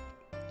easily.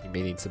 You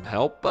may need some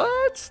help,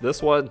 but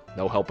this one,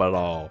 no help at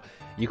all.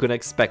 You can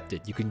expect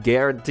it. You can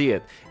guarantee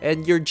it.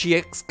 And your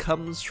GX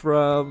comes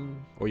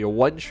from, or your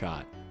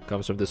one-shot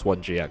comes from this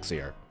one GX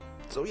here.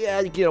 So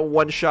yeah, you get a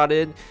one-shot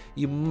in.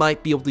 You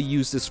might be able to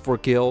use this for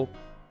kill.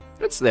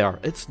 It's there.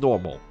 It's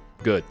normal.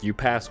 Good. You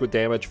pass with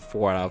damage,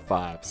 4 out of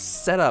 5.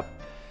 Setup.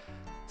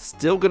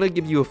 Still gonna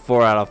give you a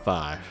 4 out of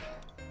 5.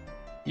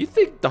 You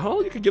think,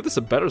 Donald, you could give this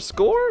a better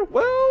score?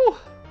 Well,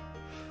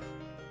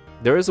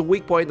 there is a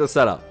weak point in the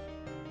setup.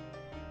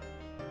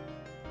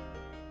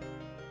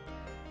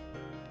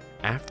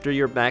 After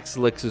your max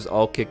elixirs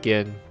all kick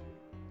in,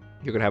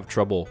 you're gonna have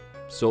trouble.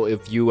 So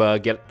if you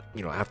get,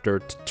 you know, after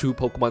 2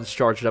 Pokemon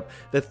charged up,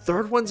 the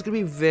 3rd one's gonna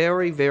be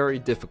very, very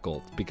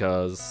difficult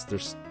because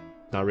there's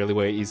not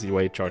really an easy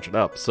way to charge it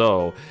up.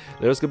 So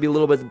there's gonna be a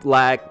little bit of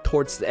lag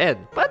towards the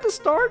end, but at the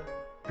start,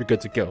 you're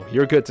good to go.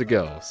 You're good to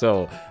go.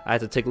 So I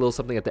had to take a little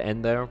something at the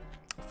end there.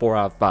 4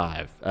 out of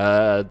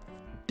 5.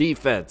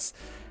 Defense,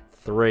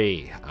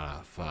 3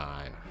 out of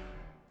 5.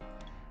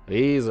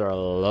 These are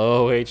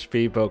low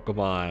HP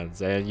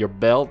Pokemons, and your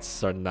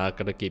belts are not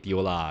gonna keep you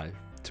alive.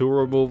 2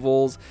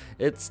 removals,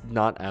 it's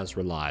not as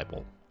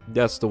reliable.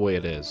 That's the way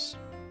it is.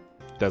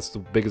 That's the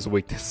biggest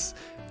weakness.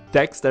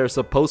 Decks that are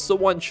supposed to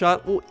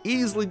one-shot will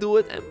easily do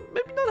it, and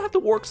maybe not have to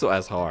work so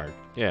as hard.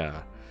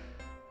 Yeah.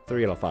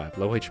 3 out of 5.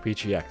 Low HP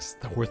GX.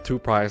 They're worth 2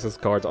 prizes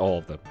cards, all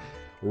of them.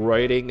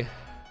 Rating.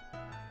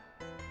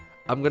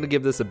 I'm gonna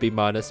give this a B-.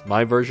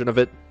 My version of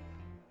it.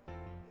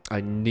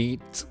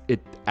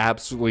 It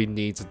absolutely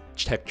needs a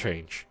tech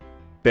change.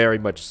 Very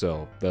much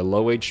so. The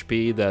low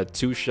HP, the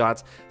 2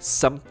 shots,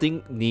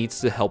 something needs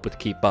to help it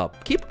keep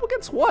up. Keep up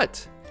against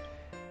what?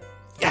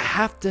 You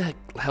have to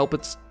help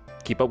it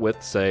keep up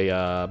with, say,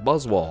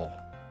 Buzzwole.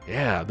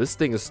 Yeah, this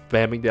thing is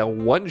spamming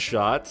down 1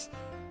 shot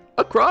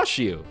across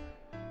you.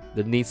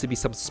 There needs to be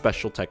some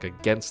special tech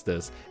against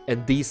this,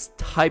 and these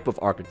type of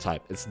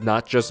archetype. It's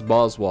not just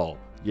Buzzwole.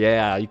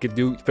 Yeah, you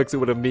can fix it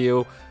with a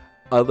Mew.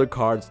 Other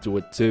cards do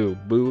it too.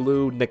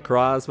 Bulu,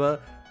 Necrozma,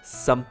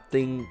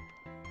 something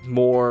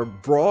more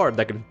broad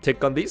that can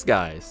take on these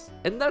guys.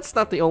 And that's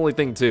not the only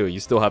thing too.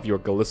 You still have your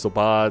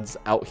Galissopods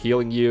out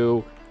healing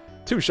you.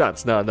 2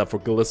 shots not enough for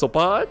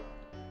Galissopod.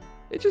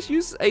 It just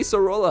uses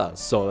Acerola,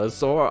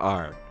 Solar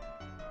Art.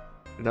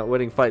 You're not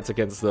winning fights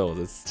against those.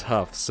 It's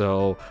tough.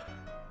 So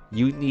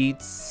you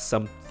need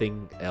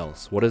something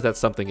else. What is that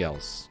something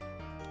else?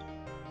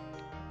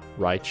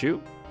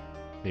 Raichu?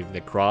 Maybe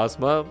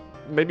Necrozma?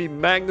 Maybe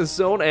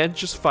Magnezone, and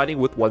just fighting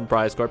with 1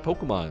 prize card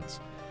Pokemons.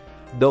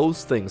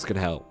 Those things can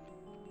help.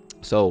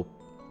 So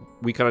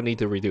we kind of need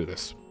to redo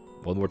this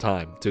one more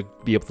time to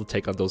be able to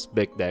take on those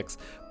big decks.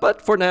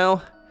 But for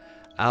now,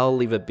 I'll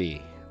leave it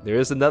be. There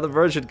is another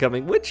version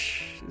coming,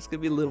 which is going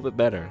to be a little bit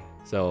better.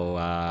 So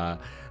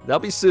that'll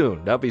be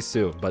soon. That'll be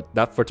soon, but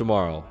not for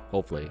tomorrow,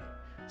 hopefully.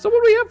 So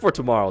what do we have for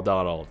tomorrow,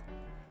 Donald?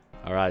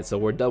 Alright, so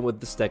we're done with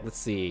this deck. Let's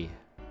see.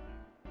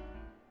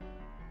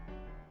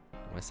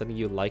 Am I sending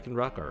you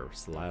Lycanroc or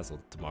Salazzle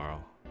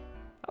tomorrow? I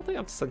don't think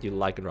I'm sending you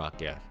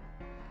Lycanroc yet.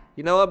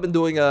 You know, I've been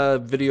doing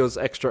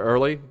videos extra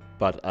early,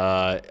 but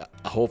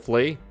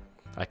hopefully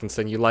I can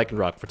send you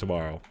Lycanroc for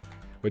tomorrow,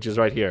 which is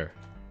right here.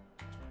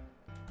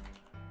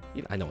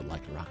 You know, I know what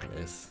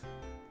Lycanroc is.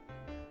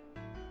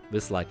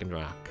 This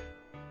Lycanroc.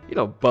 You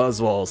know,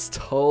 Buzzwole's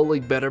totally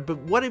better, but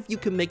what if you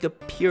can make a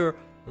pure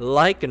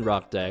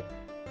Lycanroc deck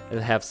and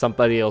have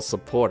somebody else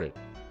support it?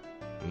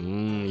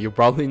 You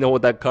probably know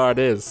what that card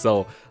is.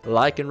 So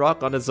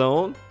Lycanroc on its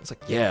own, it's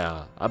like,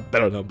 yeah, I'm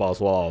better than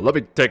Buzzwole. Let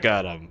me take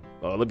at him.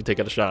 Let me take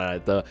a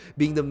shot at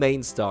being the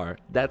main star.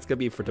 That's gonna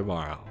be for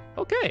tomorrow.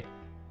 Okay.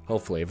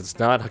 Hopefully, if it's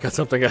not, I got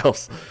something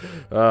else.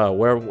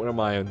 Where am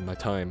I in my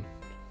time?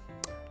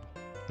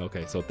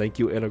 Okay, so thank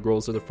you,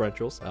 Integrals and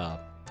Differentials.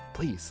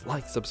 Please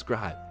like,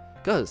 subscribe,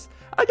 cause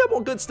I got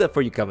more good stuff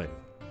for you coming.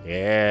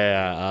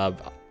 Yeah.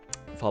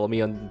 Follow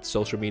me on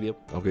social media.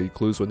 I'll give you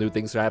clues when new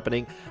things are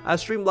happening. I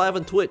stream live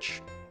on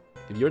Twitch.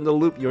 If you're in the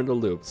loop, you're in the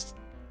loop.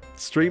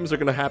 Streams are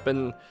gonna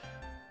happen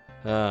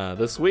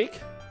this week.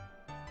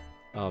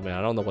 Oh man,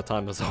 I don't know what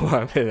time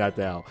I'm in at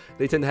now.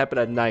 They tend to happen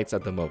at nights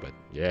at the moment.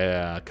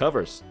 Yeah,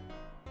 covers.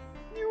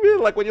 You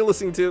really like what you're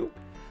listening to?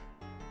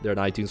 They're on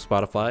iTunes,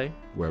 Spotify,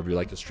 wherever you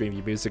like to stream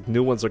your music.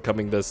 New ones are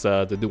coming this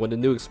when the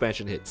new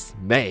expansion hits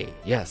May.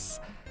 Yes.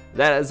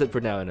 That is it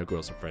for now,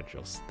 Integrals and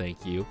Differentials.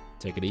 Thank you.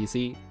 Take it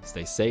easy.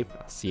 Stay safe.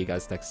 I'll see you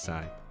guys next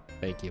time.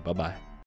 Thank you. Bye-bye.